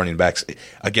they get running backs.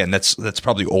 Again, that's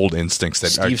probably old instincts that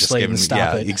Steve are just Slayton, given.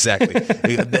 stop it. Exactly.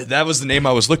 That was the name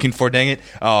I was looking for, dang it.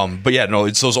 But yeah, no,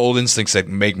 it's those old instincts that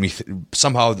make me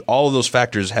somehow all of those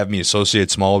factors have me associate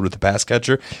Smallwood with the pass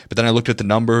catcher. But then I looked at the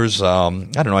numbers. I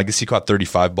don't know, I guess he caught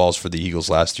 35 balls for the Eagles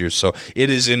last year, so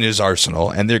it is in his arsenal,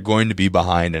 and they're going to be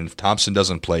behind. And if Thompson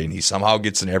doesn't play and he somehow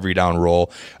gets an every down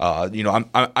role,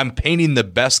 I'm painting the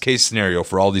best case scenario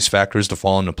for all these factors to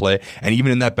fall into play, and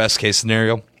even in that best case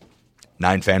scenario,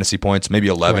 9 fantasy points, maybe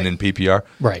 11 in PPR.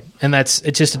 Right, and it's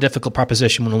just a difficult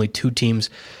proposition when only 2 teams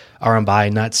are on bye,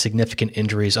 not significant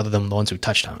injuries other than the ones who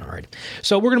touched on already.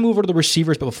 So we're going to move over to the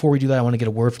receivers, but before we do that, I want to get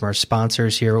a word from our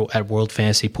sponsors here at World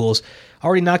Fantasy Pools.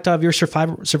 Already knocked out of your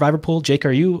Survivor pool. Jake,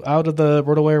 are you out of the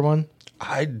RotoWire one?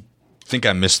 I think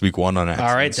I missed week 1 on accident.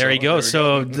 All right, there you go.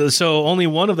 So only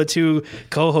one of the 2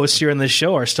 co-hosts here in this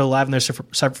show are still alive in their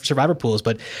Survivor pools.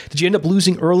 But did you end up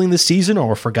losing early in the season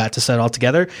or forgot to set it all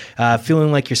together?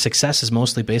 Feeling like your success is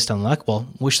mostly based on luck? Well,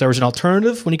 wish there was an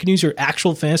alternative when you can use your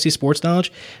actual fantasy sports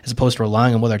knowledge as opposed to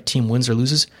relying on whether our team wins or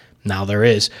loses? Now there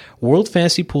is. World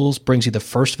Fantasy Pools brings you the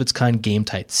first of its kind game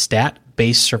type,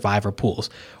 stat-based Survivor pools.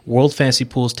 World Fantasy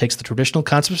Pools takes the traditional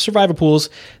concept of Survivor pools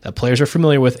that players are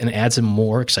familiar with and adds in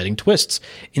more exciting twists.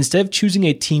 Instead of choosing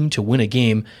a team to win a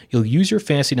game, you'll use your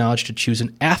fantasy knowledge to choose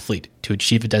an athlete to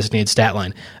achieve a designated stat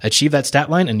line. Achieve that stat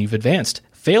line and you've advanced.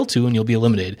 Fail to, and you'll be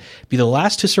eliminated. Be the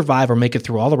last to survive or make it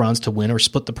through all the rounds to win or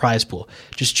split the prize pool.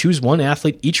 Just choose one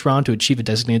athlete each round to achieve a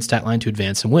designated stat line to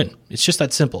advance and win. It's just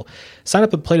that simple. Sign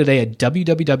up and play today at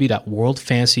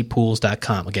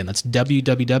www.worldfantasypools.com. Again, that's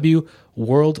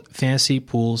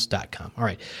www.worldfantasypools.com. All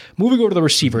right, moving over to the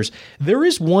receivers. There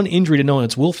is one injury to know, and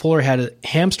it's Will Fuller had a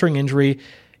hamstring injury.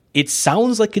 It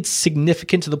sounds like it's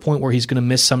significant to the point where he's going to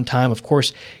miss some time. Of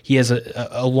course, he has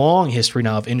a long history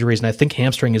now of injuries, and I think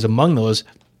hamstring is among those.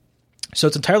 So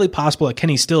it's entirely possible that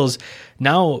Kenny Stills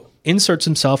now inserts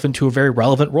himself into a very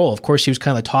relevant role. Of course, he was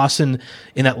kind of tossing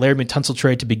in that Laird McTunsell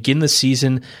trade to begin the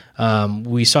season.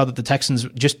 We saw that the Texans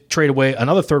just traded away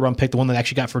another third-round pick, the one that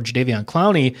actually got for Jadeveon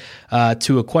Clowney,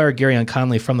 to acquire Garyon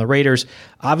Conley from the Raiders.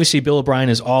 Obviously, Bill O'Brien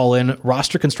is all in.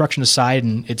 Roster construction aside,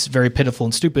 and it's very pitiful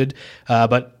and stupid,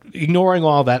 but ignoring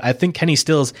all that, I think Kenny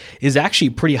Stills is actually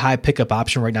a pretty high pickup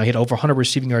option right now. He had over 100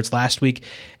 receiving yards last week,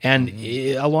 and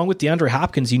along with DeAndre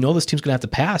Hopkins, this team's going to have to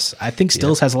pass. I think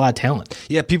Stills has a lot of talent.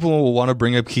 Yeah, people will want to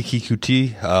bring up Kiki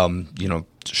Kuti.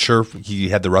 Sure, he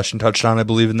had the rushing touchdown, I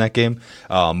believe, in that game.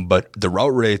 But the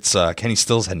route rates, Kenny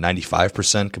Stills had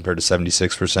 95% compared to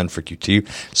 76% for QT.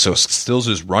 So Stills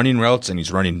is running routes, and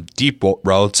he's running deep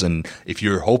routes. And if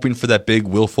you're hoping for that big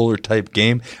Will Fuller type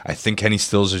game, I think Kenny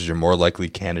Stills is your more likely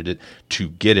candidate to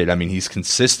get it. I mean, he's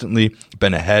consistently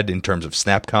been ahead in terms of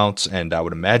snap counts, and I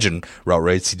would imagine route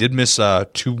rates. He did miss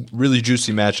 2 really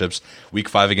juicy matchups, Week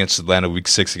 5 against Atlanta, Week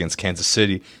 6 against Kansas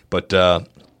City. But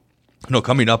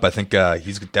coming up, I think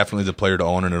he's definitely the player to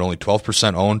own, and at only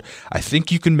 12% owned, I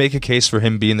think you can make a case for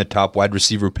him being the top wide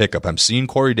receiver pickup. I'm seeing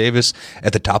Corey Davis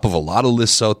at the top of a lot of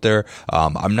lists out there.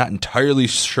 I'm not entirely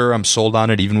sure I'm sold on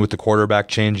it, even with the quarterback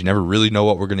change. You never really know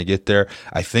what we're going to get there.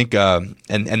 I think, and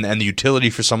the utility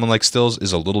for someone like Stills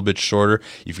is a little bit shorter.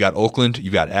 You've got Oakland,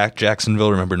 you've got at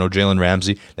Jacksonville, remember, no Jalen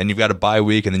Ramsey, then you've got a bye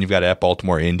week, and then you've got at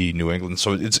Baltimore, Indy, New England.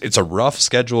 So it's a rough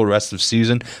schedule rest of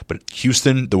season, but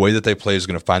Houston, the way that they play, is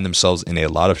going to find themselves in a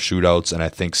lot of shootouts, and I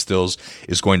think Stills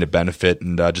is going to benefit.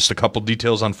 And just a couple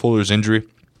details on Fuller's injury.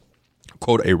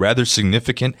 Quote, a rather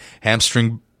significant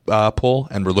hamstring pull,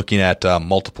 and we're looking at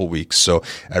multiple weeks. So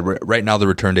right now the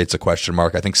return date's a question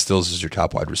mark. I think Stills is your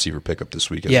top wide receiver pickup this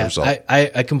week as a result.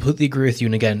 I completely agree with you.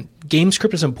 And again, game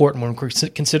script is important when we're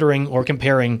considering or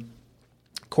comparing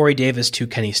Corey Davis to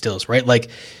Kenny Stills, right? Like,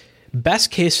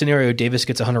 best case scenario, Davis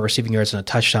gets 100 receiving yards and a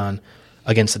touchdown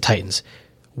against the Titans.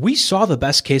 We saw the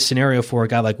best case scenario for a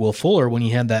guy like Will Fuller when he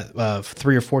had that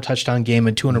 3 or 4 touchdown game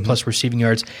and 200 plus receiving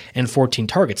yards and 14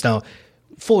 targets. Now,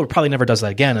 Fuller probably never does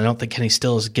that again. I don't think Kenny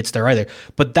Stills gets there either.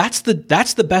 But that's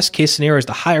the best case scenario, is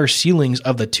the higher ceilings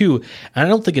of the two.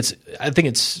 And I think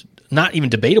it's not even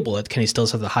debatable that Kenny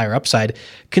Stills has the higher upside.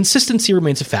 Consistency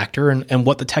remains a factor, and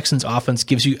what the Texans offense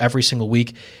gives you every single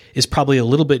week is probably a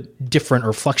little bit different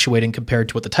or fluctuating compared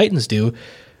to what the Titans do.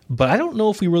 But I don't know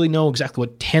if we really know exactly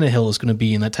what Tannehill is going to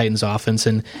be in that Titans offense,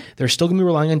 and they're still going to be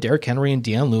relying on Derrick Henry and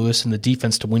Deion Lewis and the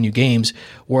defense to win you games,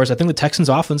 whereas I think the Texans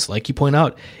offense, like you point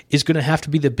out, is going to have to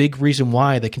be the big reason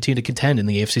why they continue to contend in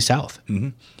the AFC South. Mm-hmm.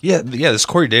 Yeah, this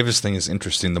Corey Davis thing is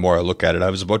interesting the more I look at it.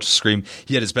 I was about to scream,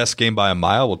 he had his best game by a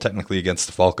mile. Well, technically against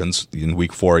the Falcons in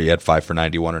Week 4, he had 5 for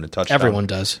 91 and a touchdown. Everyone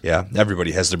does. Yeah,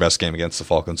 everybody has their best game against the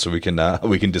Falcons, so we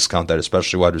can discount that,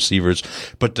 especially wide receivers.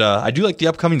 But I do like the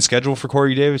upcoming schedule for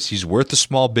Corey Davis. He's worth a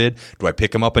small bid. Do I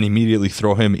pick him up and immediately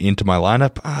throw him into my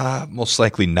lineup? Most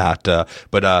likely not.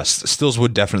 But Stills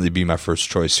would definitely be my first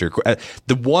choice here.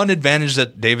 The one advantage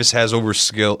that Davis has over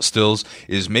Stills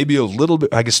is maybe a little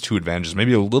bit, I guess 2 advantages,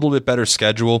 maybe a little bit better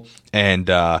schedule, and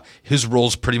his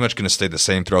role's pretty much going to stay the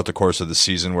same throughout the course of the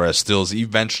season, whereas Stills,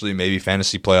 eventually, maybe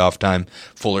fantasy playoff time,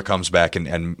 Fuller comes back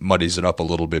and muddies it up a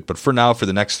little bit. But for now, for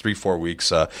the next 3-4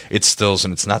 weeks, it's Stills,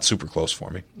 and it's not super close for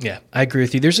me. Yeah, I agree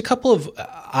with you. There's a couple of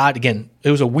odd, again,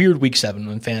 it was a weird Week 7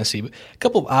 in fantasy, but a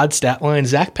couple of odd stat lines.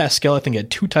 Zach Pascal, I think,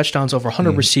 had 2 touchdowns, over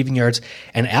 100 receiving yards,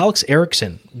 and Alex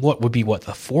Erickson, the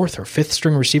 4th or 5th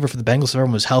string receiver for the Bengals, if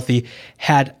everyone was healthy,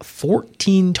 had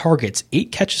 14 targets,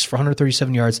 8 catches for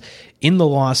 137 yards in the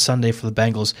loss Sunday for the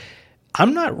Bengals.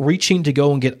 I'm not reaching to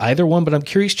go and get either one, but I'm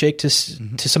curious, Jake, to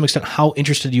some extent, how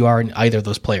interested you are in either of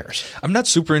those players. I'm not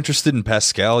super interested in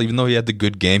Pascal, even though he had the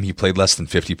good game. He played less than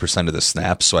 50% of the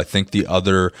snaps, so I think the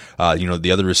other, the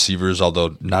other receivers,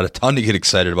 although not a ton to get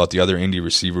excited about, the other Indy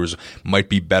receivers might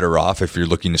be better off if you're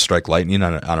looking to strike lightning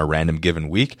on a random given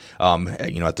week.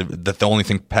 The only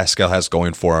thing Pascal has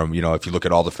going for him, if you look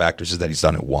at all the factors, is that he's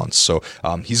done it once. So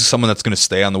he's someone that's going to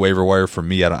stay on the waiver wire for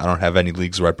me. I don't have any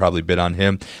leagues where I'd probably bid on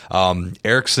him.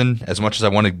 Erickson, as much as I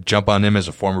want to jump on him as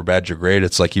a former Badger grade,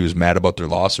 it's like he was mad about their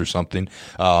loss or something.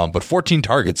 But 14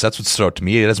 targets, that's what stood out to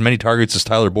me. It has as many targets as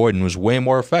Tyler Boyd and was way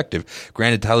more effective.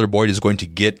 Granted, Tyler Boyd is going to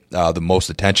get the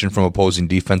most attention from opposing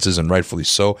defenses, and rightfully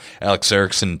so. Alex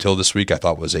Erickson, until this week, I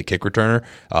thought was a kick returner.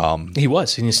 He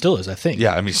was, and he still is, I think.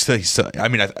 Yeah,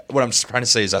 what I'm trying to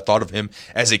say is I thought of him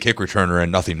as a kick returner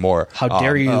and nothing more. How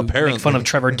dare you make fun of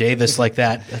Trevor Davis like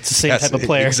that? That's the same type of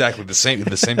player. Exactly, the same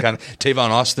kind of. Tavon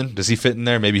Austin, does he fit in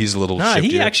there? Maybe he's a little shiftier.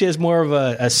 He actually has more of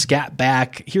a scat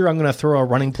back. Here, I'm going to throw a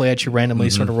running play at you randomly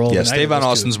sort of role. Yes, Tavon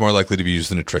Austin's more likely to be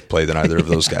used in a trick play than either of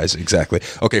those guys. Exactly.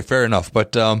 Okay, fair enough.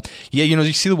 But,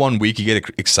 you see the 1 week, you get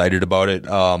excited about it.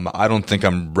 I don't think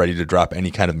I'm ready to drop any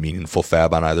kind of meaningful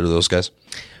fab on either of those guys.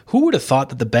 Who would have thought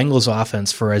that the Bengals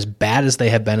offense, for as bad as they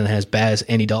have been and as bad as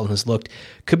Andy Dalton has looked,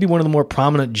 could be one of the more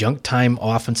prominent junk time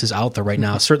offenses out there right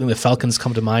now? Certainly the Falcons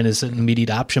come to mind as an immediate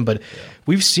option, but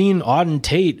we've seen Auden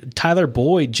Tate, Tyler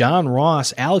Boyd, John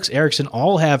Ross, Alex Erickson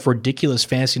all have ridiculous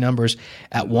fantasy numbers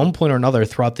at one point or another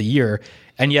throughout the year.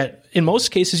 And yet, in most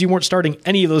cases, you weren't starting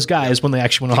any of those guys when they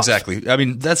actually went off. Exactly. I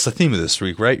mean, that's the theme of this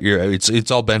week, right?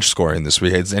 It's all bench scoring this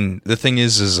week. And the thing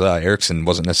is Erickson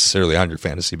wasn't necessarily on your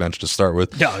fantasy bench to start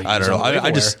with. No, I don't know.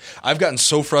 I've gotten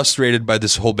so frustrated by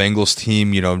this whole Bengals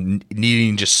team,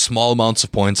 needing just small amounts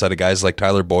of points out of guys like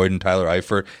Tyler Boyd and Tyler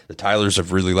Eifert. The Tylers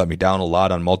have really let me down a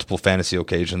lot on multiple fantasy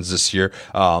occasions this year.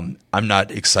 I'm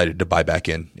not excited to buy back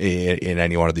in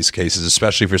any one of these cases,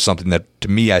 especially for something that, to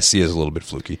me, I see as a little bit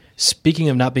fluky. Speaking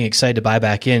of not being excited to buy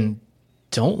back in,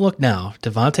 don't look now.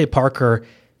 Devontae Parker,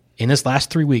 in his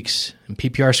last 3 weeks in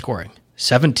PPR scoring,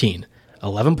 17,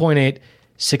 11.8,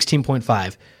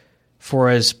 16.5. For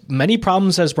as many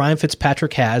problems as Ryan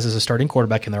Fitzpatrick has as a starting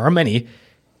quarterback, and there are many,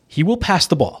 he will pass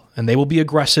the ball, and they will be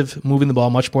aggressive, moving the ball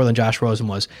much more than Josh Rosen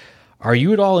was. Are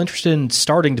you at all interested in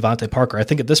starting Devontae Parker? I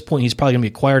think at this point he's probably going to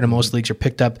be acquired in most leagues or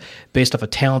picked up based off of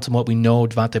talent and what we know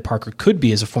Devontae Parker could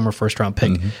be as a former first-round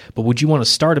pick. Mm-hmm. But would you want to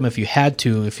start him if you had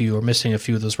to, if you were missing a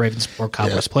few of those Ravens or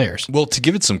Cowboys players? Well, to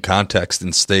give it some context,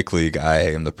 in Stake League, I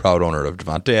am the proud owner of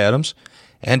Devontae Adams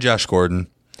and Josh Gordon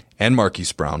and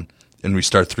Marquise Brown, and we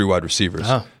start 3 wide receivers.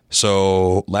 Oh.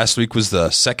 So last week was the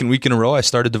second week in a row I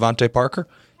started Devontae Parker.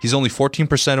 He's only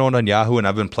 14% owned on Yahoo, and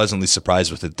I've been pleasantly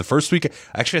surprised with it. The first week,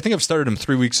 actually, I think I've started him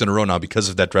 3 weeks in a row now because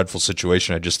of that dreadful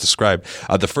situation I just described.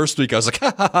 The first week, I was like,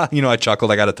 ha, ha, ha. I chuckled.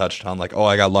 I got a touchdown. Like, oh,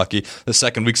 I got lucky. The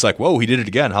second week's like, whoa, he did it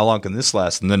again. How long can this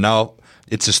last? And then now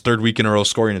it's his 3rd week in a row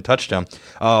scoring a touchdown.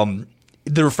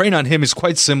 The refrain on him is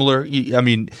quite similar.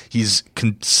 He's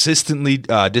consistently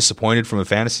disappointed from a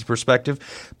fantasy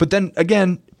perspective. But then,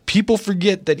 again, people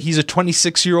forget that he's a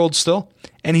 26-year-old still,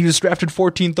 and he was drafted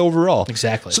 14th overall.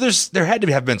 Exactly. So there had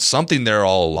to have been something there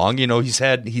all along. He's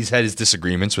had his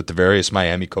disagreements with the various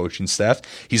Miami coaching staff.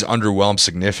 He's underwhelmed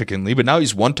significantly, but now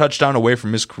he's 1 touchdown away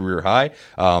from his career high.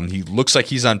 He looks like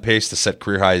he's on pace to set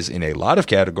career highs in a lot of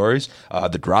categories.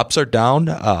 The drops are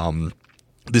down.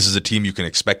 This is a team you can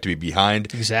expect to be behind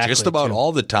just about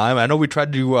all the time. I know we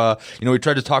tried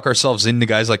to talk ourselves into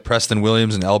guys like Preston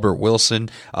Williams and Albert Wilson.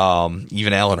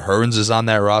 Even Alan Hearns is on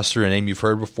that roster, a name you've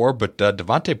heard before. But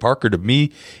Devontae Parker, to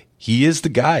me, he is the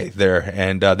guy there,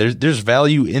 and there's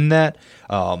value in that.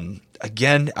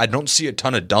 Again, I don't see a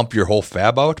ton of dump your whole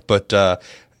fab out, but.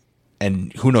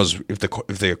 And who knows if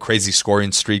the crazy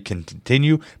scoring streak can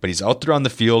continue, but he's out there on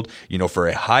the field, for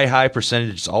a high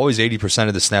percentage. It's always 80%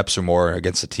 of the snaps or more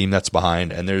against a team that's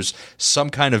behind, and there's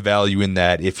some kind of value in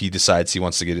that if he decides he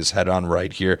wants to get his head on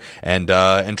right here and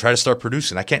try to start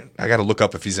producing. I got to look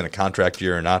up if he's in a contract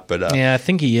year or not, but yeah, I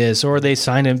think he is, or they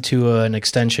signed him to an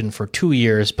extension for 2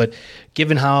 years. But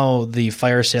given how the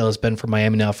fire sale has been for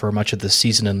Miami now for much of the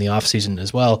season and the offseason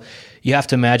as well, you have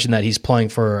to imagine that he's playing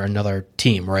for another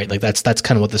team, right? Like that's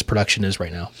kind of what this production is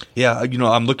right now. Yeah,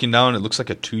 I'm looking down. It looks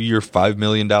like a 2-year, $5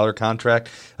 million contract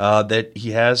that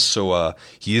he has. So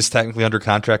he is technically under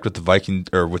contract with the Vikings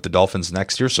or with the Dolphins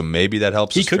next year. So maybe that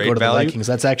helps. He could go to the Vikings.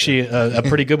 That's actually a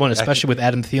pretty good one, especially with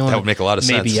Adam Thielen. That would make a lot of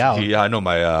sense. Out. Yeah, I know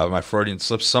my Freudian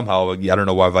slips somehow. I don't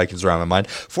know why Vikings are on my mind.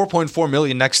 $4.4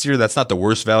 million next year. That's not the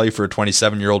worst value for a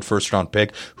 27-year-old first-round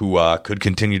pick who could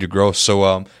continue to grow.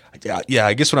 So. Yeah,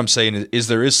 I guess what I'm saying is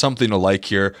there is something to like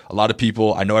here. A lot of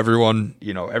people, I know everyone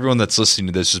that's listening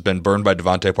to this has been burned by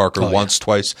Devontae Parker once,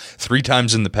 twice, 3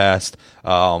 times in the past.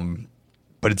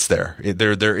 But it's there.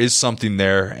 There is something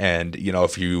there, and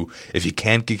if you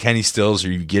can't get Kenny Stills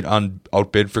or you get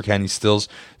outbid for Kenny Stills,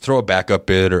 throw a backup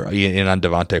bid or in on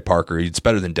Devontae Parker. It's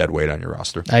better than dead weight on your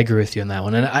roster. I agree with you on that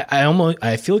one, and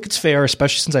I feel like it's fair,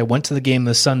 especially since I went to the game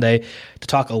this Sunday, to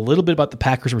talk a little bit about the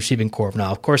Packers receiving corps.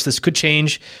 Now, of course, this could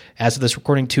change as of this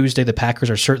recording Tuesday. The Packers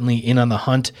are certainly in on the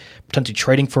hunt, potentially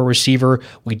trading for a receiver.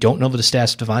 We don't know the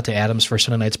stats of Devontae Adams for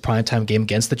Sunday night's primetime game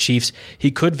against the Chiefs.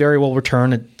 He could very well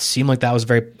return. It seemed like that was a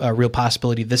very real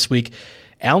possibility this week.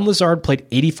 Allen Lazard played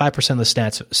 85% of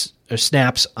the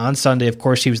snaps on Sunday. Of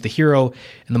course, he was the hero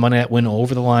in the Monday Night win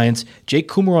over the Lions. Jake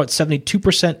Kumerow at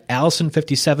 72%, Allison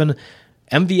 57%,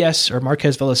 MVS or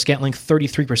Marquez Valdes-Scantling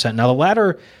 33%. Now, the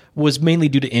latter was mainly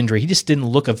due to injury. He just didn't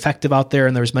look effective out there,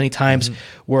 and there was many times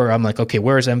where I'm like, okay,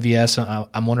 where is MVS?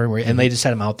 I'm wondering where, and they just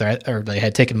had him out there, or they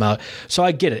had taken him out. So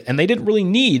I get it. And they didn't really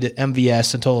need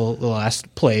MVS until the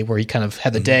last play where he kind of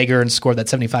had the dagger and scored that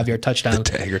 75-yard touchdown,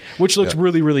 which looked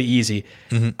really, really easy.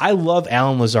 I love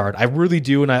Allen Lazard. I really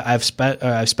do, and I've spent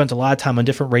a lot of time on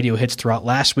different radio hits throughout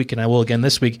last week, and I will again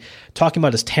this week, talking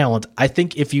about his talent. I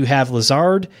think if you have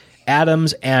Lazard,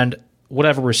 Adams, and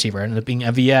whatever receiver, ended up being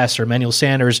MVS or Emmanuel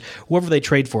Sanders, whoever they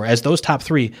trade for, as those top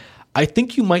three, I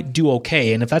think you might do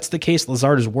okay. And if that's the case,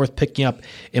 Lazard is worth picking up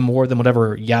in more than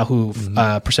whatever Yahoo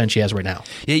percentage he has right now.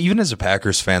 Yeah, even as a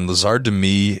Packers fan, Lazard to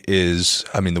me is,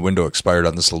 I mean, the window expired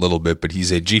on this a little bit, but he's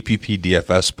a GPP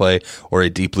DFS play or a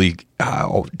deep league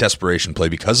desperation play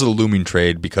because of the looming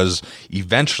trade, because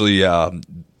eventually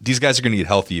these guys are going to get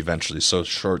healthy eventually, so it's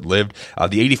short-lived.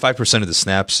 The 85% of the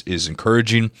snaps is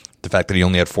encouraging. The fact that he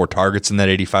only had 4 targets in that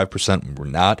 85% were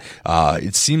not.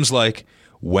 It seems like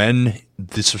when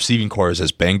this receiving core is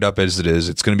as banged up as it is,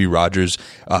 it's going to be Rodgers'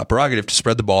 prerogative to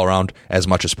spread the ball around as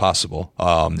much as possible.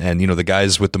 And, you know, the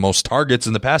guys with the most targets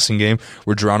in the passing game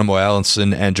were Geronimo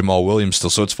Allison and Jamal Williams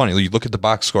still. So it's funny. You look at the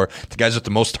box score, the guys with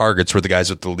the most targets were the guys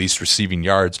with the least receiving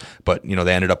yards, but, you know,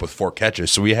 they ended up with 4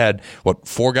 catches. So we had,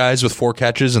 4 guys with 4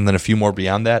 catches and then a few more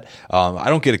beyond that. I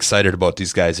don't get excited about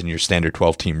these guys in your standard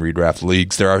 12-team redraft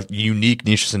leagues. There are unique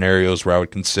niche scenarios where I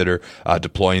would consider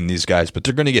deploying these guys, but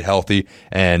they're going to get healthy,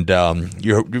 and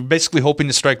you're basically hoping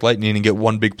to strike lightning and get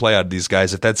one big play out of these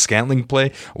guys. If that Scantling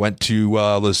play went to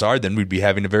Lazard, then we'd be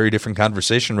having a very different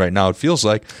conversation right now, it feels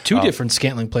like. 2 different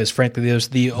Scantling plays, frankly. There's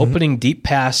the opening deep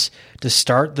pass to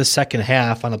start the second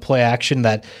half on a play action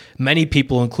that many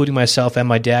people, including myself and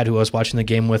my dad, who I was watching the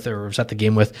game with or was at the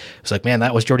game with, was like, man,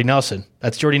 that was Jordy Nelson.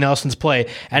 That's Jordy Nelson's play.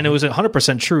 And it was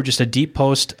 100% true, just a deep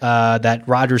post that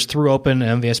Rodgers threw open,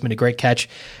 and MVS made a great catch.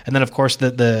 And then, of course,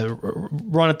 the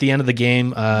run at the end of the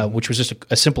game, which was just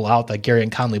a simple out that Gary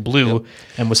and Conley blew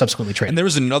and was subsequently traded. And there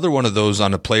was another one of those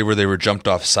on a play where they were jumped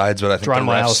off sides, but I think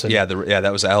Geronimo the refs, Allison.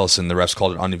 that was Allison. The refs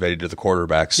called it uninvited to the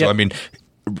quarterback. So, I mean,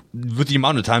 with the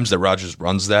amount of times that Rodgers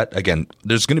runs that, again,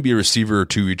 there's going to be a receiver or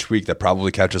 2 each week that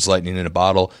probably catches lightning in a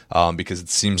bottle because it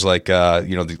seems like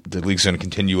the league's going to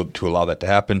continue to allow that to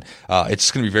happen. It's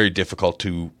going to be very difficult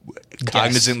to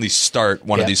cognizantly start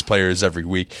one of these players every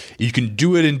week. You can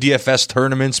do it in DFS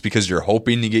tournaments because you're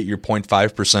hoping to get your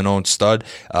 0.5% owned stud.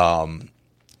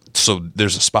 So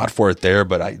there's a spot for it there,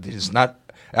 but it's not.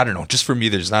 I don't know. Just for me,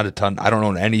 there's not a ton. I don't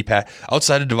own any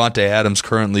outside of Devontae Adams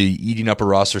currently eating up a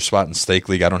roster spot in Stake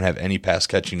League. I don't have any pass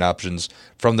catching options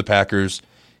from the Packers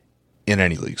in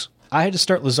any leagues. I had to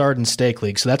start Lazard in Stake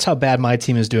League, so that's how bad my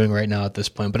team is doing right now at this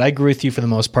point. But I agree with you for the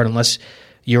most part, unless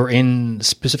you're in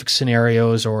specific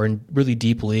scenarios or in really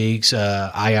deep leagues,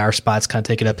 IR spots kind of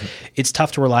take it up. It's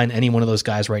tough to rely on any one of those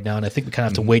guys right now, and I think we kind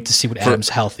of have to wait to see what Adams'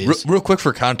 health is. Real quick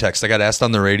for context, I got asked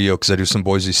on the radio because I do some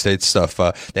Boise State stuff.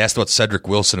 They asked about Cedric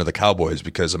Wilson of the Cowboys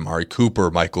because Amari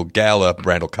Cooper, Michael Gallup,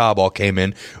 Randall Cobb all came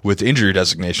in with injury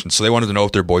designation, so they wanted to know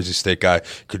if their Boise State guy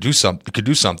could do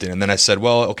something. And then I said,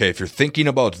 well, okay, if you're thinking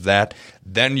about that,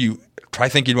 then you try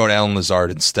thinking about Allen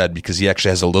Lazard instead, because he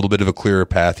actually has a little bit of a clearer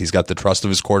path. He's got the trust of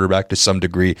his quarterback to some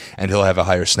degree, and he'll have a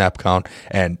higher snap count.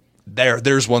 And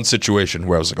there's one situation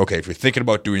where I was like, okay, if you're thinking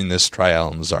about doing this, try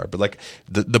Allen Lazard. But like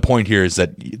the point here is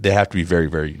that they have to be very,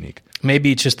 very unique.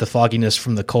 Maybe it's just the fogginess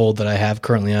from the cold that I have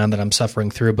currently on that I'm suffering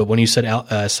through. But when you said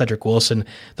Cedric Wilson,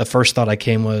 the first thought I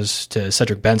came was to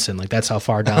Cedric Benson. Like, that's how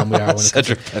far down we are. When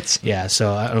Cedric Benson. Yeah.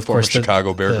 So, and of course,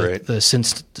 Chicago Bear great. The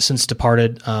since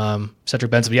departed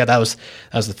Cedric Benson. But yeah, that was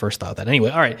the first thought of that.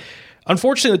 Anyway, all right.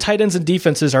 Unfortunately, the tight ends and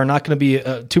defenses are not going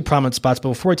to be 2 prominent spots, but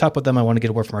before we talk about them, I want to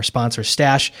get a word from our sponsor,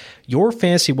 Stash. Your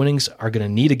fantasy winnings are going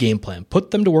to need a game plan.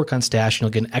 Put them to work on Stash, and you'll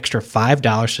get an extra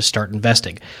 $5 to start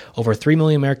investing. Over 3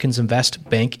 million Americans invest,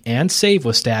 bank, and save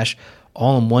with Stash,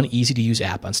 all in one easy-to-use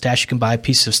app. On Stash, you can buy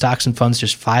pieces of stocks and funds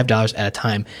just $5 at a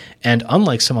time. And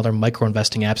unlike some other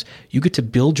micro-investing apps, you get to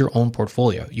build your own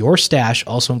portfolio. Your Stash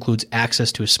also includes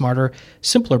access to a smarter,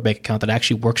 simpler bank account that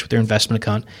actually works with your investment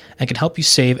account and can help you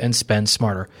save and spend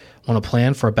smarter. Want to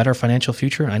plan for a better financial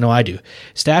future? I know I do.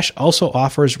 Stash also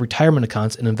offers retirement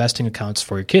accounts and investing accounts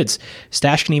for your kids.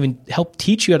 Stash can even help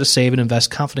teach you how to save and invest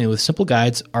confidently with simple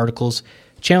guides, articles,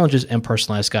 challenges, and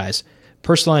personalized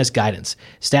guidance.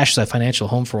 Stash is a financial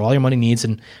home for all your money needs,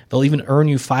 and they'll even earn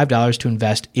you $5 to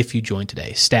invest if you join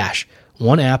today. Stash.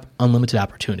 One app, unlimited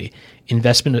opportunity.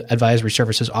 Investment advisory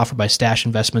services offered by Stash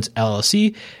Investments,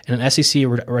 LLC, and an SEC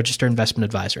registered investment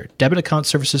advisor. Debit account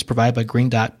services provided by Green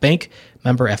Dot Bank,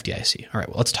 member FDIC. All right,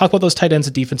 well, let's talk about those tight ends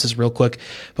and defenses real quick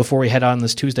before we head on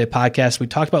this Tuesday podcast. We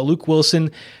talked about Luke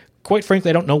Wilson. quite frankly,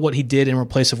 I don't know what he did in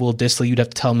replace of Will Dissly. You'd have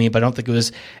to tell me, but I don't think it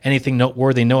was anything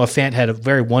noteworthy. Noah Fant had a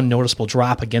very one noticeable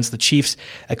drop against the Chiefs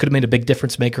that could have made a big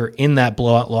difference maker in that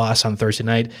blowout loss on Thursday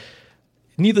night.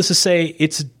 Needless to say,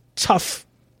 it's a tough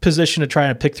position to try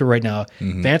and pick through right now.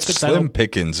 Vance McDonald, Slim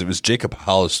pickings. It was Jacob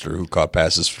Hollister who caught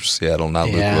passes for Seattle, not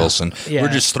Luke Wilson. Yeah.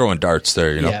 We're just throwing darts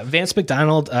there, you know. Yeah, Vance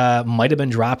McDonald might have been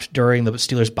dropped during the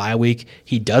Steelers' bye week.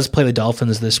 He does play the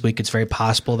Dolphins this week. It's very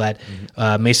possible that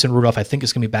Mason Rudolph, I think,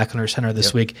 is going to be back under center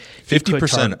this week.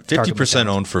 50%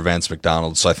 owned for Vance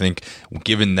McDonald. So I think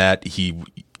given that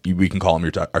we can call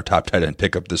him our top tight end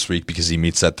pickup this week because he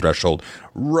meets that threshold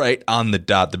right on the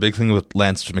dot. The big thing with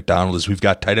Lance McDonald is we've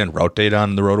got tight end route data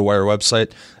on the RotoWire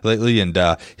website lately, and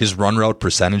his run route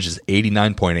percentage is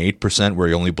 89.8%, where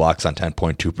he only blocks on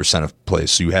 10.2% of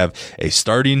plays. So you have a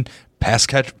starting pass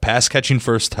catching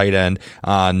first tight end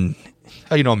on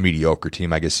a mediocre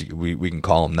team, I guess we can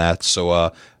call him that.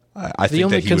 So I think the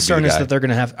only that he concern would be the is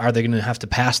guy. that are they going to have to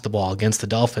pass the ball against the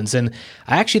Dolphins? And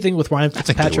I actually think with Ryan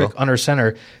Fitzpatrick under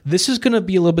center, this is going to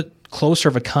be a little bit closer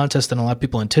of a contest than a lot of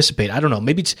people anticipate. I don't know.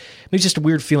 Maybe it's just a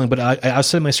weird feeling, but I was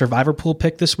setting my survivor pool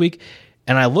pick this week,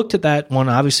 and I looked at that one.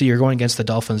 Obviously, you're going against the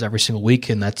Dolphins every single week,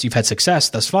 and you've had success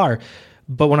thus far.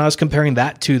 But when I was comparing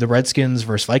that to the Redskins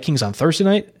versus Vikings on Thursday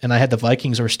night, and I had the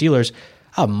Vikings or Steelers,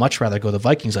 I'd much rather go the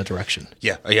Vikings that direction.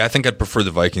 Yeah, I think I'd prefer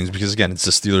the Vikings because, again, it's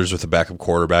the Steelers with a backup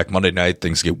quarterback. Monday night,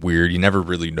 things get weird. You never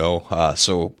really know.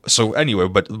 So anyway,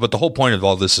 but the whole point of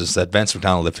all this is that Vance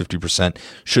McDonald at 50%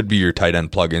 should be your tight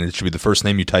end plug-in. It should be the first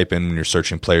name you type in when you're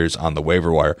searching players on the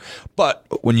waiver wire. But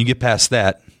when you get past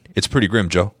that, it's pretty grim,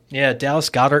 Joe. Yeah, Dallas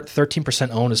Goedert,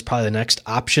 13% owned is probably the next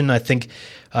option. I think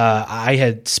I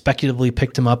had speculatively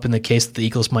picked him up in the case that the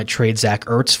Eagles might trade Zach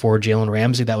Ertz for Jalen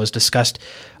Ramsey. That was discussed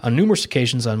on numerous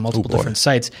occasions on multiple different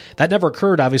sites. That never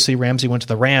occurred. Obviously, Ramsey went to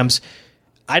the Rams.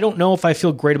 I don't know if I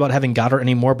feel great about having Goddard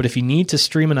anymore, but if you need to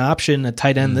stream an option at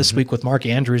tight end this week with Mark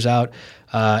Andrews out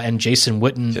and Jason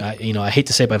Witten, I hate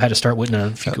to say it, but I've had to start Witten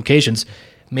on a few occasions.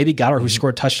 Maybe Goddard, who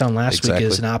scored a touchdown last week,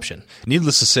 is an option.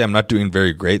 Needless to say, I'm not doing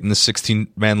very great in the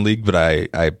 16-man league, but I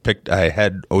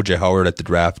had O.J. Howard at the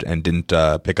draft and didn't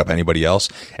pick up anybody else,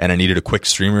 and I needed a quick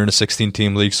streamer in a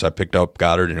 16-team league, so I picked up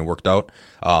Goddard, and it worked out.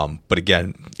 But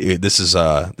again, this is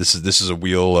a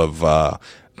wheel of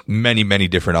many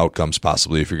different outcomes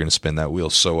possibly if you're going to spin that wheel.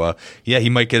 So he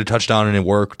might get a touchdown, and it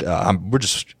worked.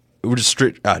 We're just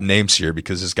straight names here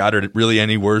because is Goddard really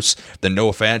any worse than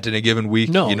Noah Fant in a given week?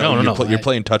 No. You're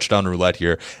playing touchdown roulette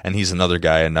here, and he's another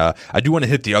guy. And I do want to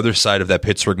hit the other side of that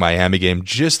Pittsburgh-Miami game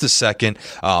just a second.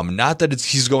 Not that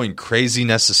he's going crazy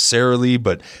necessarily,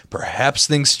 but perhaps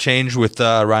things change with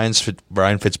Ryan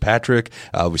Fitzpatrick.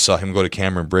 We saw him go to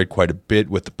Cameron Brate quite a bit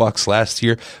with the Bucs last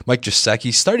year. Mike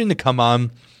Gesicki starting to come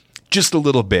on just a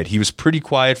little bit. He was pretty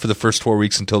quiet for the first 4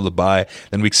 weeks until the bye.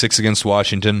 Then week 6 against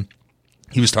Washington,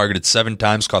 he was targeted 7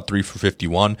 times, caught 3 for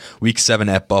 51. Week 7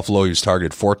 at Buffalo, he was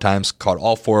targeted 4 times, caught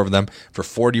all 4 of them for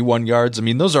 41 yards. I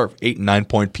mean, those are 8 and 9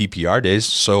 point PPR days,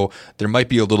 so there might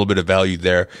be a little bit of value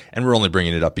there. And we're only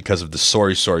bringing it up because of the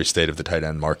sorry state of the tight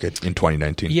end market in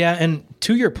 2019. Yeah, and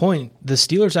to your point, the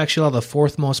Steelers actually allow the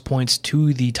 4th most points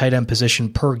to the tight end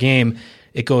position per game.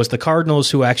 It goes the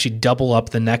Cardinals, who actually double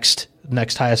up the next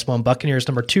highest one. Buccaneers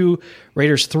number 2,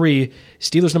 Raiders 3,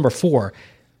 Steelers number 4.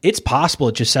 It's possible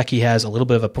that Gesicki has a little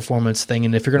bit of a performance thing,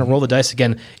 and if you're going to roll the dice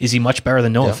again, is he much better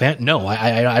than Noah Fant? No,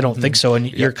 I don't think so, and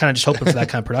you're kind of just hoping for that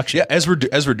kind of production. Yeah, as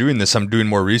we're doing this, I'm doing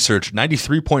more research.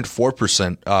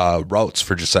 93.4% routes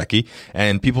for Gesicki,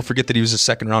 and people forget that he was a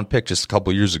second-round pick just a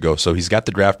couple years ago, so he's got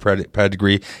the draft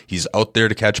pedigree, he's out there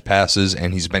to catch passes,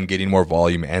 and he's been getting more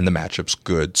volume, and the matchup's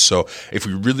good. So if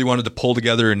we really wanted to pull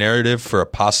together a narrative for a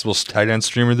possible tight end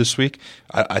streamer this week,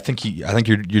 I think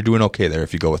you're doing okay there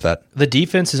if you go with that. The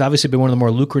defense has obviously been one of the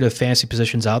more lucrative fantasy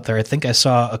positions out there. I think I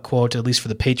saw a quote, at least for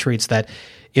the Patriots, that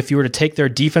if you were to take their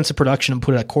defensive production and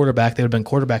put it at quarterback, they would have been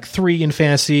quarterback 3 in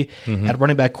fantasy, at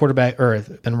running back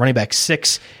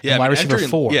 6, and wide receiver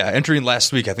 4. Yeah, entering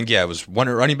last week, I think it was one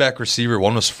running back receiver,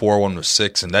 one was 4, one was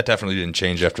 6, and that definitely didn't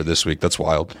change after this week. That's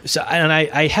wild. So, and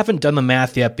I haven't done the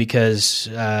math yet because,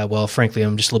 frankly,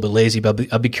 I'm just a little bit lazy, but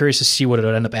I'll be curious to see what it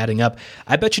would end up adding up.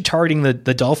 I bet you targeting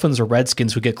the Dolphins or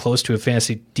Redskins would get close to a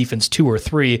fantasy defense 2 or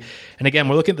 3. And again,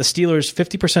 we're looking at the Steelers,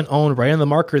 50% owned, right on the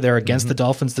marker there against the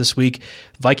Dolphins this week.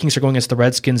 Vikings are going against the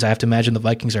Redskins. I have to imagine the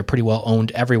Vikings are pretty well owned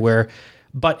everywhere.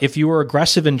 But if you were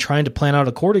aggressive in trying to plan out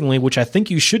accordingly, which I think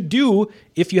you should do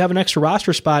if you have an extra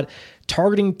roster spot,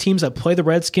 targeting teams that play the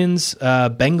Redskins,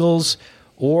 Bengals,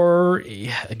 or,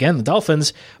 again, the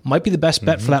Dolphins might be the best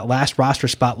bet for that last roster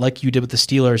spot like you did with the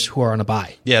Steelers who are on a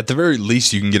bye. Yeah, at the very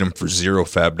least, you can get them for $0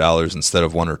 fab dollars instead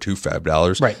of $1 or $2 fab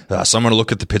dollars. Right. So I'm going to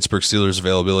look at the Pittsburgh Steelers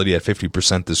availability at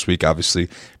 50% this week. Obviously,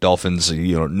 Dolphins,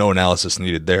 no analysis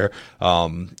needed there.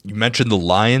 You mentioned the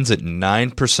Lions at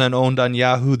 9% owned on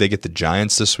Yahoo. They get the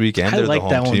Giants this week, and they're the home team.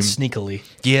 I like that one sneakily.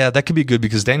 Yeah, that could be good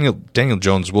because Daniel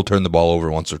Jones will turn the ball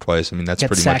over once or twice. I mean, that's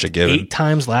pretty much a given. 8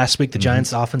 times last week. The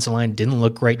Giants' offensive line didn't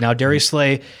look great. Now, Darius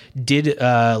Slay did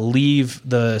leave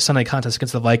the Sunday contest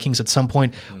against the Vikings at some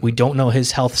point. We don't know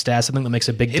his health status. I think that makes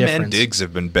a big difference. Him and Diggs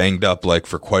have been banged up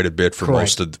for quite a bit for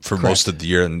most of the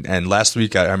year. And last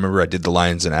week, I remember I did the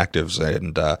Lions inactives,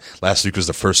 and last week was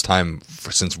the first time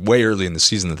since way early in the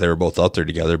season that they were both out there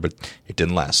together, but it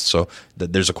didn't last. So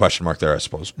there's a question mark there, I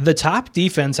suppose. The top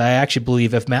defense, I actually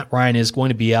believe, if Matt Ryan is going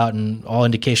to be out, and all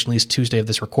indication, at least Tuesday of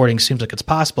this recording, seems like it's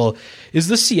possible, is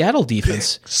the Seattle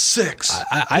defense. Pick 6.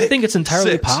 I think it's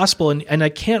entirely possible, and I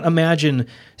can't imagine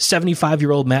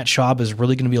 75-year-old Matt Schaub is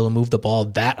really going to be able to move the ball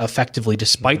that effectively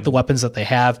despite the weapons that they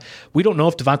have. We don't know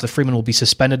if Devonta Freeman will be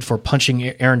suspended for punching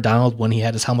Aaron Donald when he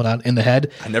had his helmet on in the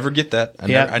head. I never get that.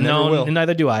 I never will.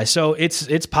 Neither do I. So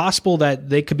it's possible that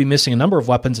they could be missing a number of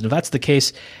weapons, and if that's the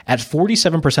case, at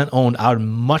 47% owned, I would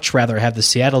much rather have the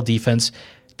Seattle defense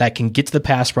that can get to the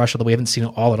pass rush, although we haven't seen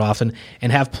it all that often,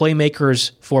 and have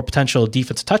playmakers for potential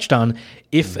defense touchdown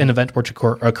if an event were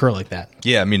to occur like that.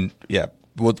 Yeah, I mean, yeah.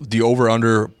 Well, the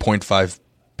over-under 0.5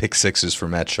 pick sixes for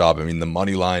Matt Schaub. I mean, the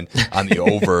money line on the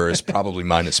over is probably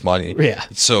minus money. Yeah.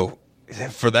 So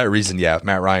for that reason, yeah, if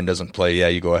Matt Ryan doesn't play, yeah,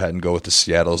 you go ahead and go with the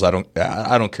Seattles. I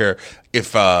don't care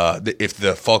if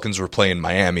the Falcons were playing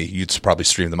Miami, you'd probably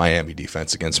stream the Miami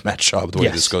defense against Matt Schaub the way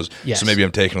this goes. Yes. So maybe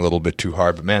I'm taking a little bit too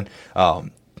hard, but man,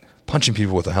 punching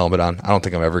people with a helmet on, I don't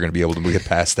think I'm ever going to be able to get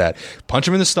past that. Punch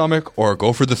them in the stomach or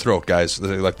go for the throat, guys.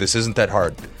 Like, this isn't that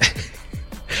hard.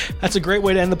 That's a great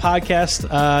way to end the podcast.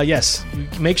 Yes,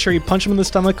 make sure you punch them in the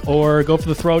stomach or go for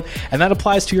the throat, and that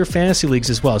applies to your fantasy leagues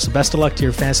as well. So best of luck to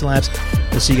your fantasy labs.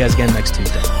 We'll see you guys again next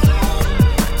Tuesday.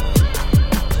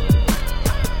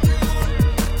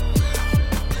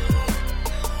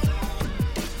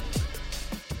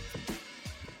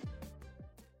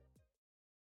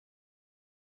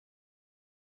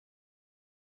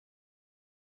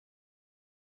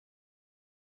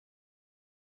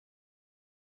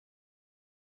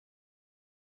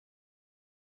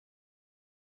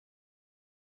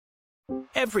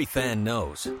 Every fan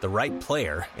knows the right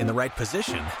player in the right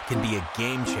position can be a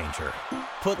game changer.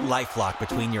 Put LifeLock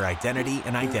between your identity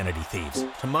and identity thieves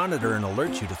to monitor and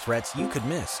alert you to threats you could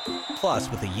miss. Plus,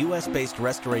 with a U.S.-based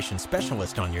restoration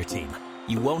specialist on your team,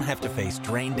 you won't have to face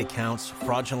drained accounts,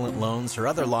 fraudulent loans, or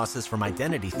other losses from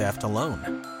identity theft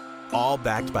alone. All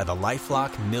backed by the LifeLock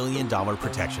 $1 Million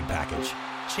Protection Package.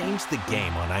 Change the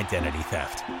game on identity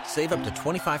theft. Save up to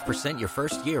 25% your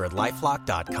first year at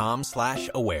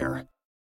LifeLock.com/aware.